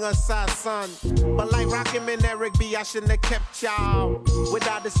King of Side son. But like Rakim and Eric B, I shouldn't have kept y'all.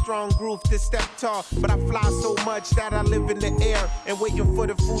 Without a strong groove to step tall. But I fly so much that I live in the air. And waiting for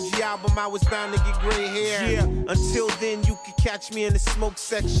the Fuji album, I was bound to get gray hair. Yeah, until then, you can catch me in the smoke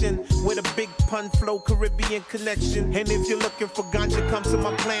section with a big pun flow, Caribbean connection. And if you're looking for ganja, come to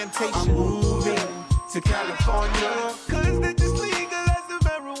my plantation. I'm moving to California, 'cause they just legalized the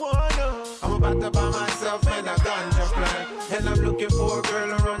marijuana. I'm about to buy myself and a ganja plant. And I'm looking for a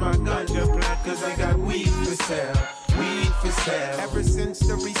girl to run my ganja plant, 'cause I got weed for sale. Weed for sale. Ever since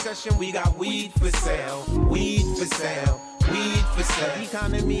the recession, we got weed for sale. Weed for sale. Weed for sale. The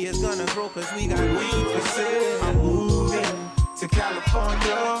economy is gonna grow 'cause we got weed for sale. I'm moving to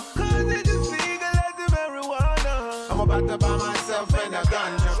California, 'cause they just legalized the marijuana. I'm about to buy myself and a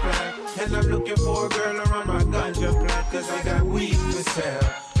ganja plant. And I'm looking for a girl to run my ganja plant, 'cause I got weed for sale.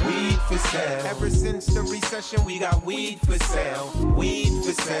 Weed for sale. Ever since the recession, we got weed for sale. Weed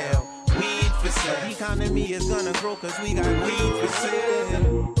for sale. Weed for sale. The economy is gonna grow 'cause we got weed for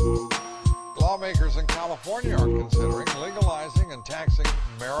sale. Lawmakers in California are considering legalizing and taxing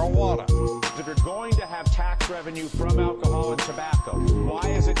marijuana. If you're going to have tax revenue from alcohol and tobacco, why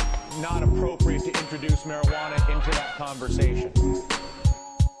is it not appropriate to introduce marijuana into that conversation?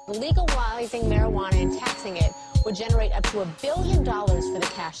 Legalizing marijuana and taxing it would generate up to $1 billion for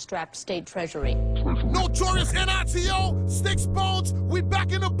the cash-strapped state treasury. Notorious NITO, Sticks Bones, we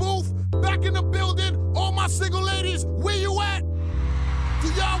back in the booth, back in the building. All my single ladies, where you at? Do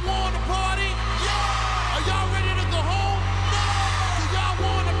y'all want to party? Yeah. Are y'all ready to go home? No. Do y'all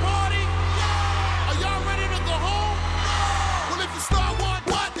want to party? Yeah. Are y'all ready to go home? No. Well, if you start one,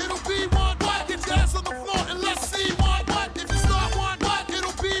 what? It'll be one. What? Get your ass on the floor and let's see one. What? If you start one, what?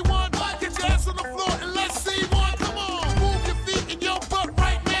 It'll be one. What? Get your ass on the floor and let's see one. Come on, move your feet and your butt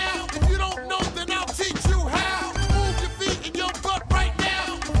right now. If you don't know, then I'll teach you how. Move your feet and your butt right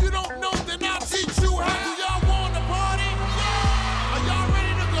now. If you don't know, then I'll teach you how. Do y'all want to party? Yeah. Are y'all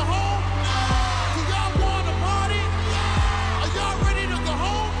ready to go home? No. Do y'all want to party? Yeah. Are y'all ready to go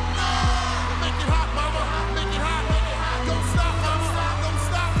home? No. Make it hot, mama. Make it hot. Don't stop, mama. Don't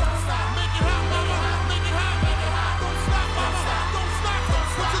stop. Don't stop. Make it hot, mama. Make it hot. Don't stop, mama. Don't stop.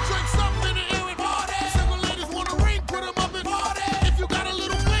 Put your drinks up in the air and party. Single ladies want a ring, put them up and party. If you got a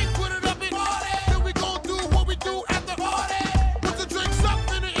little bling, put it up and party. Then we gon' do what we do at the party. Put the drinks up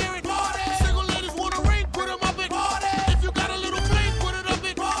in the air and party. Single ladies want a ring, put them up and party. If you got a little bling, put it up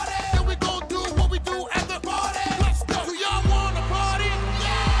and party. Then we gon' do what we do at the party. Let's go. Do y'all want to party?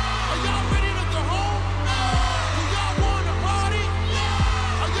 Yeah. Are y'all ready to go home? No. Do y'all want to party?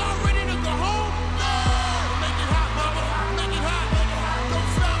 Yeah. Are y'all ready to go home? No. Make it hot, mama. Make it hot. Don't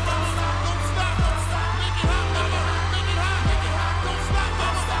stop, mama. Don't stop. Don't stop. Make it hot, mama. Make it hot. Make it hot. Don't stop,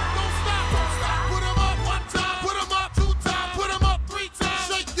 mama. Don't stop. Don't stop. Put 'em up one time. Put 'em up two times. Put 'em up three times.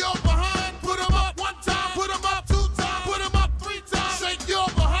 Shake your behind. Put 'em up one time. Put 'em up two times. Put 'em up three times. Shake your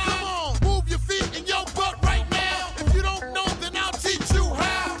behind. Come on, move your feet and your butt right now. If you don't know, then I'll teach you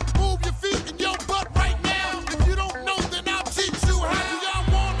how. Move your feet and your butt right now. If you don't know, then I'll teach you how. Do y'all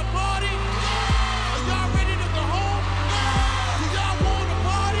want to party? Yeah. Are y'all ready to go home? Yeah. Do y'all want to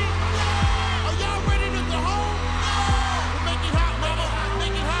party? Yeah. Are y'all ready to go home? Yeah. Make it hot, mama.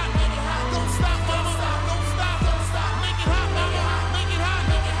 Make it hot. Make it hot. Don't stop, mama. Don't stop. Don't stop. Make it hot, mama. Make it hot.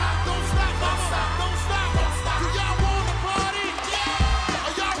 Make it hot. Don't stop, mama. Don't stop. Don't stop. Do y'all want to party? Yeah.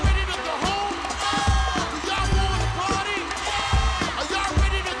 Are y'all ready to go home? Do y'all want to party? Yeah. Are y'all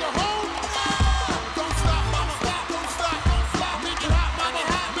ready to go home? Don't stop, mama. Don't stop. Don't stop. Make it hot, mama.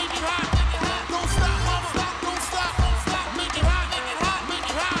 Make it hot. Don't stop, mama. Don't stop. Don't stop. Make it hot. Make it hot. Make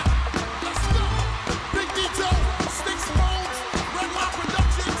it hot. Let's go. Big DJ, Sticks Bones, Red Line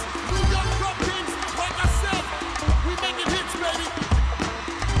Productions, New York Club Kings. Like I said, we making hits, baby.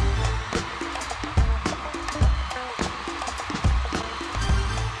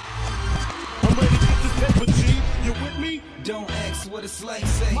 I'm ready to get this paper, G. You with me? Don't ask what it's like,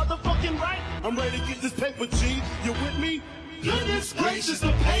 say. Motherfucking right. I'm ready to get this paper, G. You with me? Goodness gracious,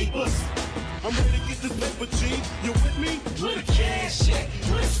 the papers. I'm ready to get this paper, G. You with me? Where the cash at?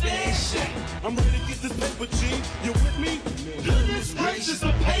 Where the stash at? I'm ready to get this paper, G. You with me? Goodness gracious,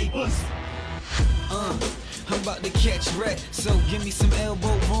 the papers. I'm about to catch wreck, so give me some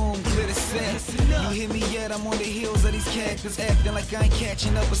elbow room, clear the set. You hear me yet? I'm on the heels of these cactus, acting like I ain't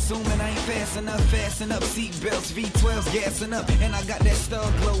catching up, assuming I ain't fast enough, fasten up, seatbelts, V12s gassing up, and I got that star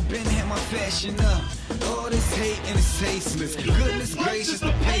glow, been had my fashion up. All this hate and it's tasteless. Goodness gracious,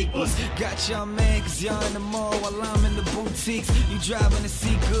 the papers. Got y'all mad cause y'all in the mall while I'm in the boutiques. You driving to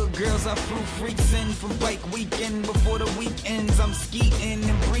see good girls, I flew freaks in from bike weekend. Before the weekends, I'm skeeting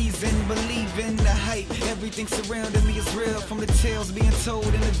and breezing, believing the hype. Everything surrounding me is real, from the tales being told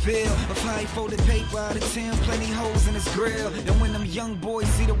in the veil of high folded paper out of town, plenty holes in his grill. And when them young boys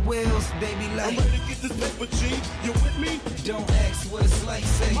see the wheels, they be like, I'm ready to get this paper, G. You with me? Don't ask what it's like,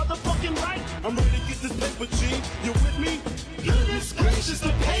 say. Motherfucking right. I'm ready to get this paper, G. You with me? Goodness gracious,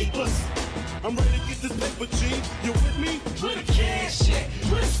 the papers. I'm ready to get this paper, G. You with me? Where the cash at?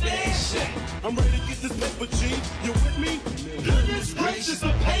 Where the stash at? I'm ready to get this paper, G. You with me? Goodness gracious,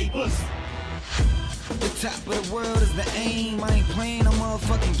 the papers. The top of the world is the aim. I ain't playing no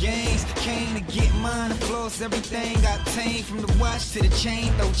motherfucking games. Came to get mine and floss everything I obtained, from the watch to the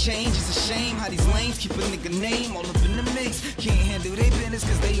chain. No change, it's a shame how these lames keep a nigga name all up in the mix. Can't handle their business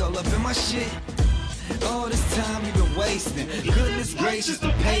cause they all up in my shit. All this time you've been wasting. Goodness gracious, the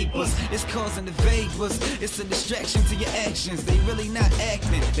papers. It's causing the vapors. It's a distraction to your actions. They really not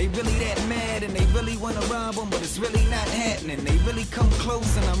acting. They really that mad and they really wanna rob them, but it's really not happening. They really come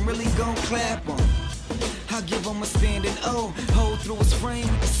close and I'm really gon' clap them. I'll give them a standing O. Hold through his frame,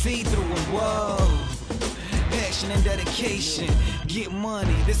 we can see through him. Whoa. Passion and dedication. Get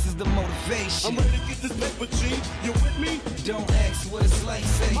money, this is the motivation. I'm ready to get this paper, G. You with me? Don't ask what it's like,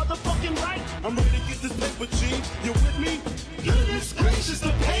 say. Motherfucking right. I'm ready to get this paper, G. You with me? Goodness gracious,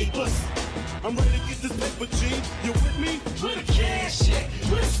 the papers. I'm ready to get this paper, G. You with me? Where the cash at?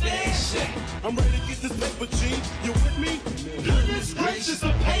 Where the I'm ready to get this paper, G. You with me? Goodness gracious,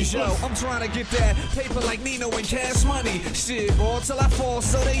 the papers. Yo, I'm trying to get that paper like Nino and Cash Money. Shit, boy, till I fall,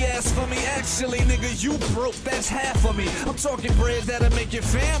 so they ask for me. Actually, nigga, you broke, that's half of me. I'm talking bread that'll make your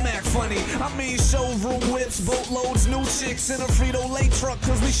fam act funny. I mean, showroom whips, boatloads, new chicks in a Frito-Lay truck,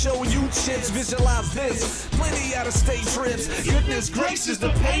 cause we show you chicks. Visualize this, plenty out-of-state trips. Goodness gracious, the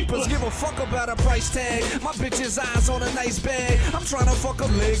papers. Give a fuck about a price tag. My bitch's eyes on a nice bag. I'm trying to fuck her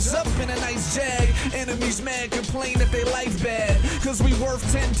legs up in a nice jag. Enemies mad, complain that they life bad, cause we worth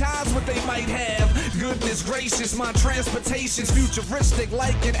 10 times what they might have. Goodness gracious, my transportation's futuristic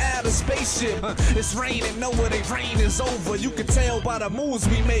like an outer spaceship. It's raining, know where the rain is over. You can tell by the moves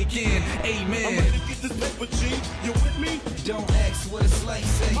we making. Amen. I'm ready to get this paper, G. You with me? Don't ask what it's like,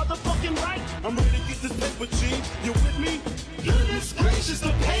 say. Motherfucking right. I'm ready to get this paper, G. You with me? Goodness gracious,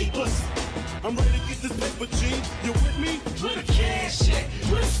 the papers. I'm ready to get this paper, G. You with me? Where the cash at?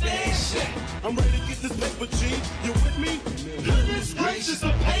 Where the stash at? I'm ready to get this paper, G. You with me? Goodness gracious,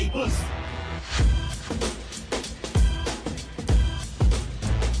 the papers.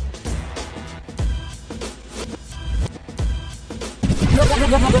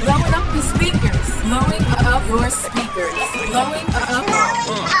 Blowing up the speakers. Blowing up your speakers. Blowing up.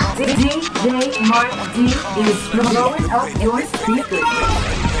 DJ Mark D is blowing up your speakers.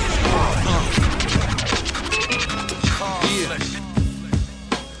 Yeah.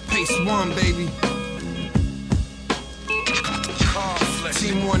 Pace one, baby.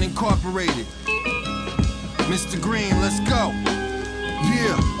 Team One Incorporated. Mr. Green, let's go.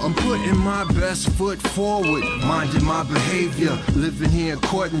 Yeah, I'm putting my best foot forward, minding my behavior, living here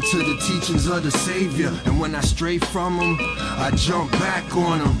according to the teachings of the Savior. And when I stray from them, I jump back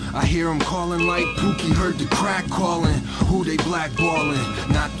on them. I hear them calling like Pookie heard the crack calling. Who they blackballing?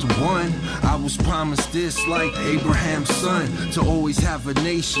 Not the one. I was promised this like Abraham's son, to always have a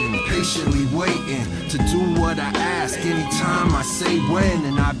nation, patiently waiting to do what I ask anytime I say when.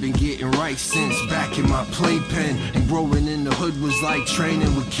 And I've been getting right since back in my playpen, and growing in the hood was like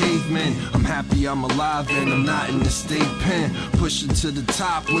training with cavemen. I'm happy I'm alive and I'm not in the state pen, pushing to the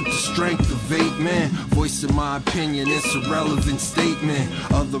top with the strength of 8 men. Voicing my opinion, it's a relevant statement.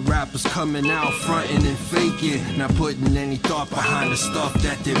 Other rappers coming out fronting and faking, not putting any thought behind the stuff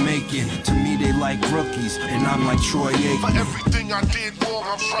that they're making. To me they like rookies and I'm like Troy Aikman. For everything I did wrong,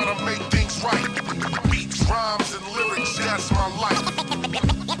 I'm trying to make things right. Beats, rhymes, and lyrics, that's my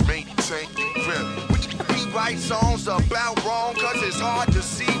life. Maintain real. We write songs about wrong, cause it's hard to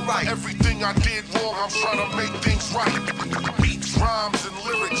see right. Everything I did wrong, I'm trying to make things right. Beats, rhymes, and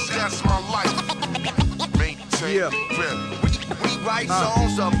lyrics, that's my life. Maintain real. We write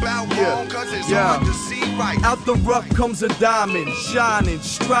songs about wrong, cause it's hard to see right. Out the rough comes a diamond, shining,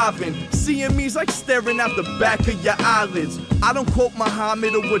 striving. Seeing me's like staring out the back of your eyelids. I don't quote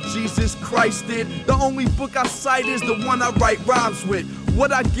Muhammad or what Jesus Christ did. The only book I cite is the one I write rhymes with.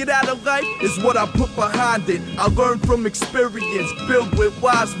 What I get out of life is what I put behind it. I learned from experience, built with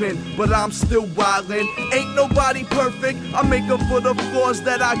wise men, but I'm still wildin'. Ain't nobody perfect, I make up for the flaws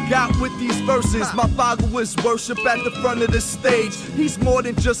that I got with these verses. My followers worship at the front of the stage. He's more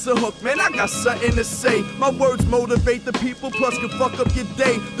than just a hook, man, I got something to say. My words motivate the people, plus can fuck up your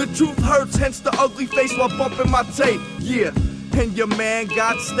day. The truth hurts, hence the ugly face while bumping my tape. Yeah. And your man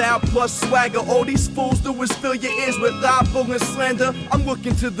got style plus swagger. All these fools do is fill your ears with libel and slander. I'm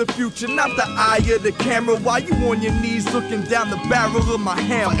looking to the future, not the eye of the camera. While you on your knees looking down the barrel of my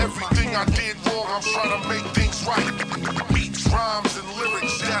hammer. For everything I did wrong, I'm trying to make things right. Beats, rhymes, and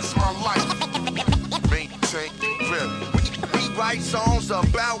lyrics, that's my life. Maintain real. We write songs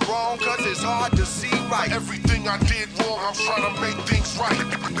about wrong, cause it's hard to see right. Everything I did wrong, I'm trying to make things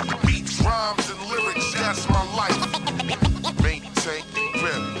right. Beats, rhymes, and lyrics, that's my life. Maintain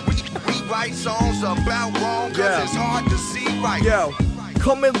real. We write songs about wrong, cause it's hard to see right. Yo,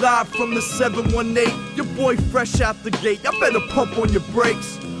 coming live from the 718. Your boy fresh out the gate, y'all better pump on your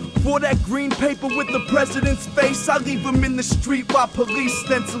brakes. For that green paper with the president's face, I leave him in the street while police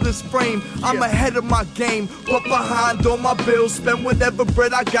stencil his frame. I'm ahead of my game, but behind on my bills. Spend whatever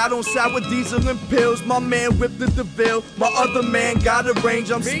bread I got on sour diesel and pills. My man whipped the DeVille, my other man got a range.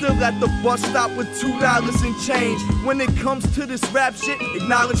 I'm still at the bus stop with $2 in change. When it comes to this rap shit,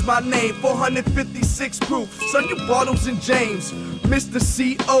 acknowledge my name. 456 proof, son, you bottles and James. Mr.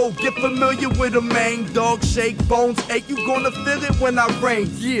 C.O., get familiar with a man. Dog shake, bones ache, you gonna feel it when I rain.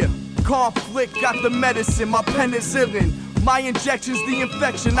 Yeah, conflict got the medicine, my penicillin. My injection's the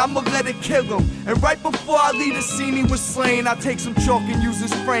infection, I'ma let it kill him. And right before I leave the scene he was slain, I take some chalk and use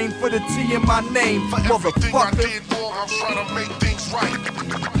his frame for the T in my name. For everything I did wrong, I'm trying to make things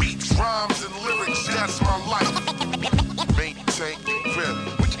right. Beats, rhymes, and lyrics, that's my life. Maintain real.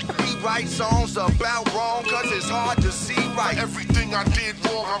 We write songs about wrong, cause it's hard to see right. Everything I did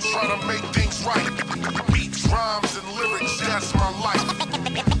wrong, I'm trying to make things right. Beats, rhymes, and lyrics, that's my life.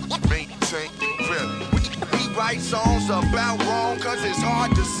 Maintain, really. We write songs about wrong, cause it's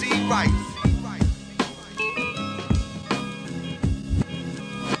hard to see right.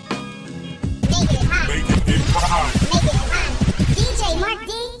 Making it hot. DJ Mark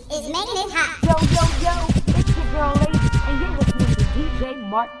D is making it hot. Yo, yo, yo, it's your girl Lady, and you're listening to DJ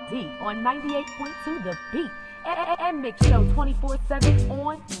Mark D on 98.2 The Beat and Mix Show 24/7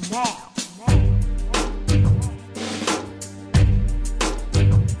 on now.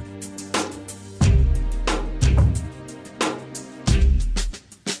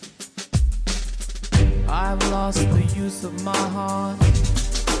 I've lost the use of my heart,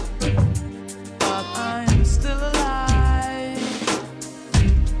 but I'm still alive.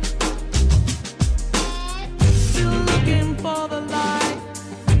 Still looking for the light,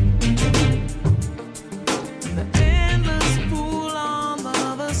 the endless pool on the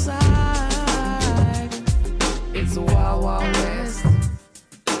other side. It's a wild, wild west.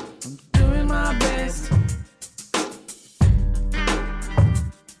 I'm doing my best.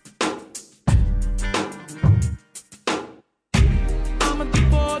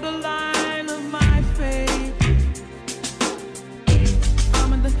 Borderline of my faith,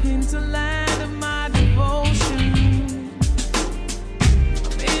 I'm in the hinterland of my devotion.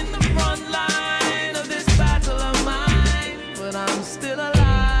 I'm in the front line of this battle of mine, but I'm still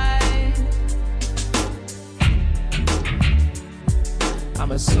alive.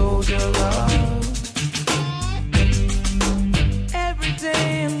 I'm a soldier of love, every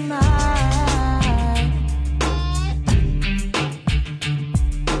day and night.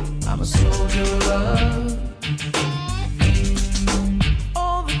 I'm a soldier of love,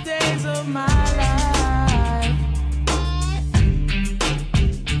 all the days of my life.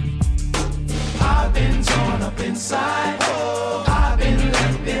 I've been torn up inside, I've been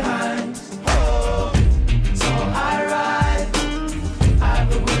left behind. So I ride, I've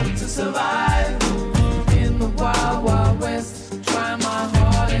the will to survive. In the wild, wild west, trying my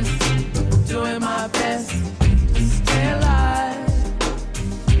hardest, doing my best to stay alive.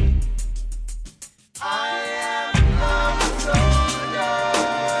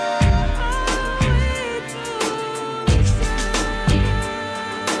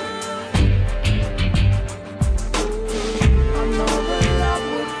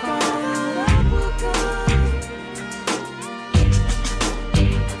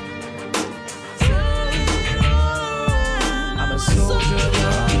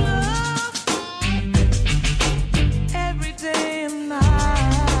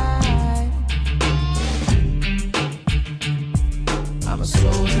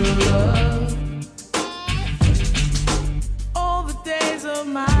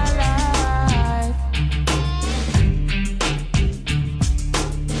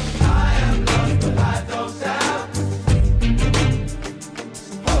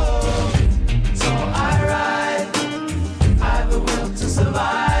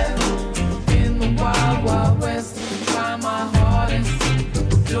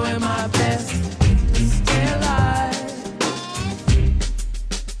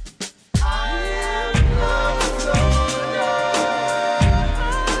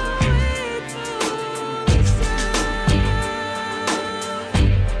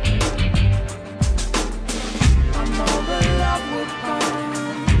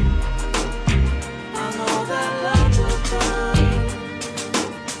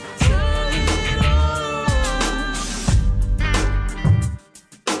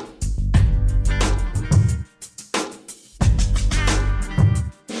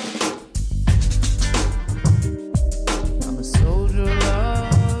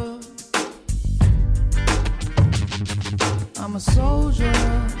 I'm a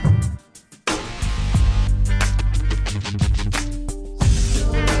soldier.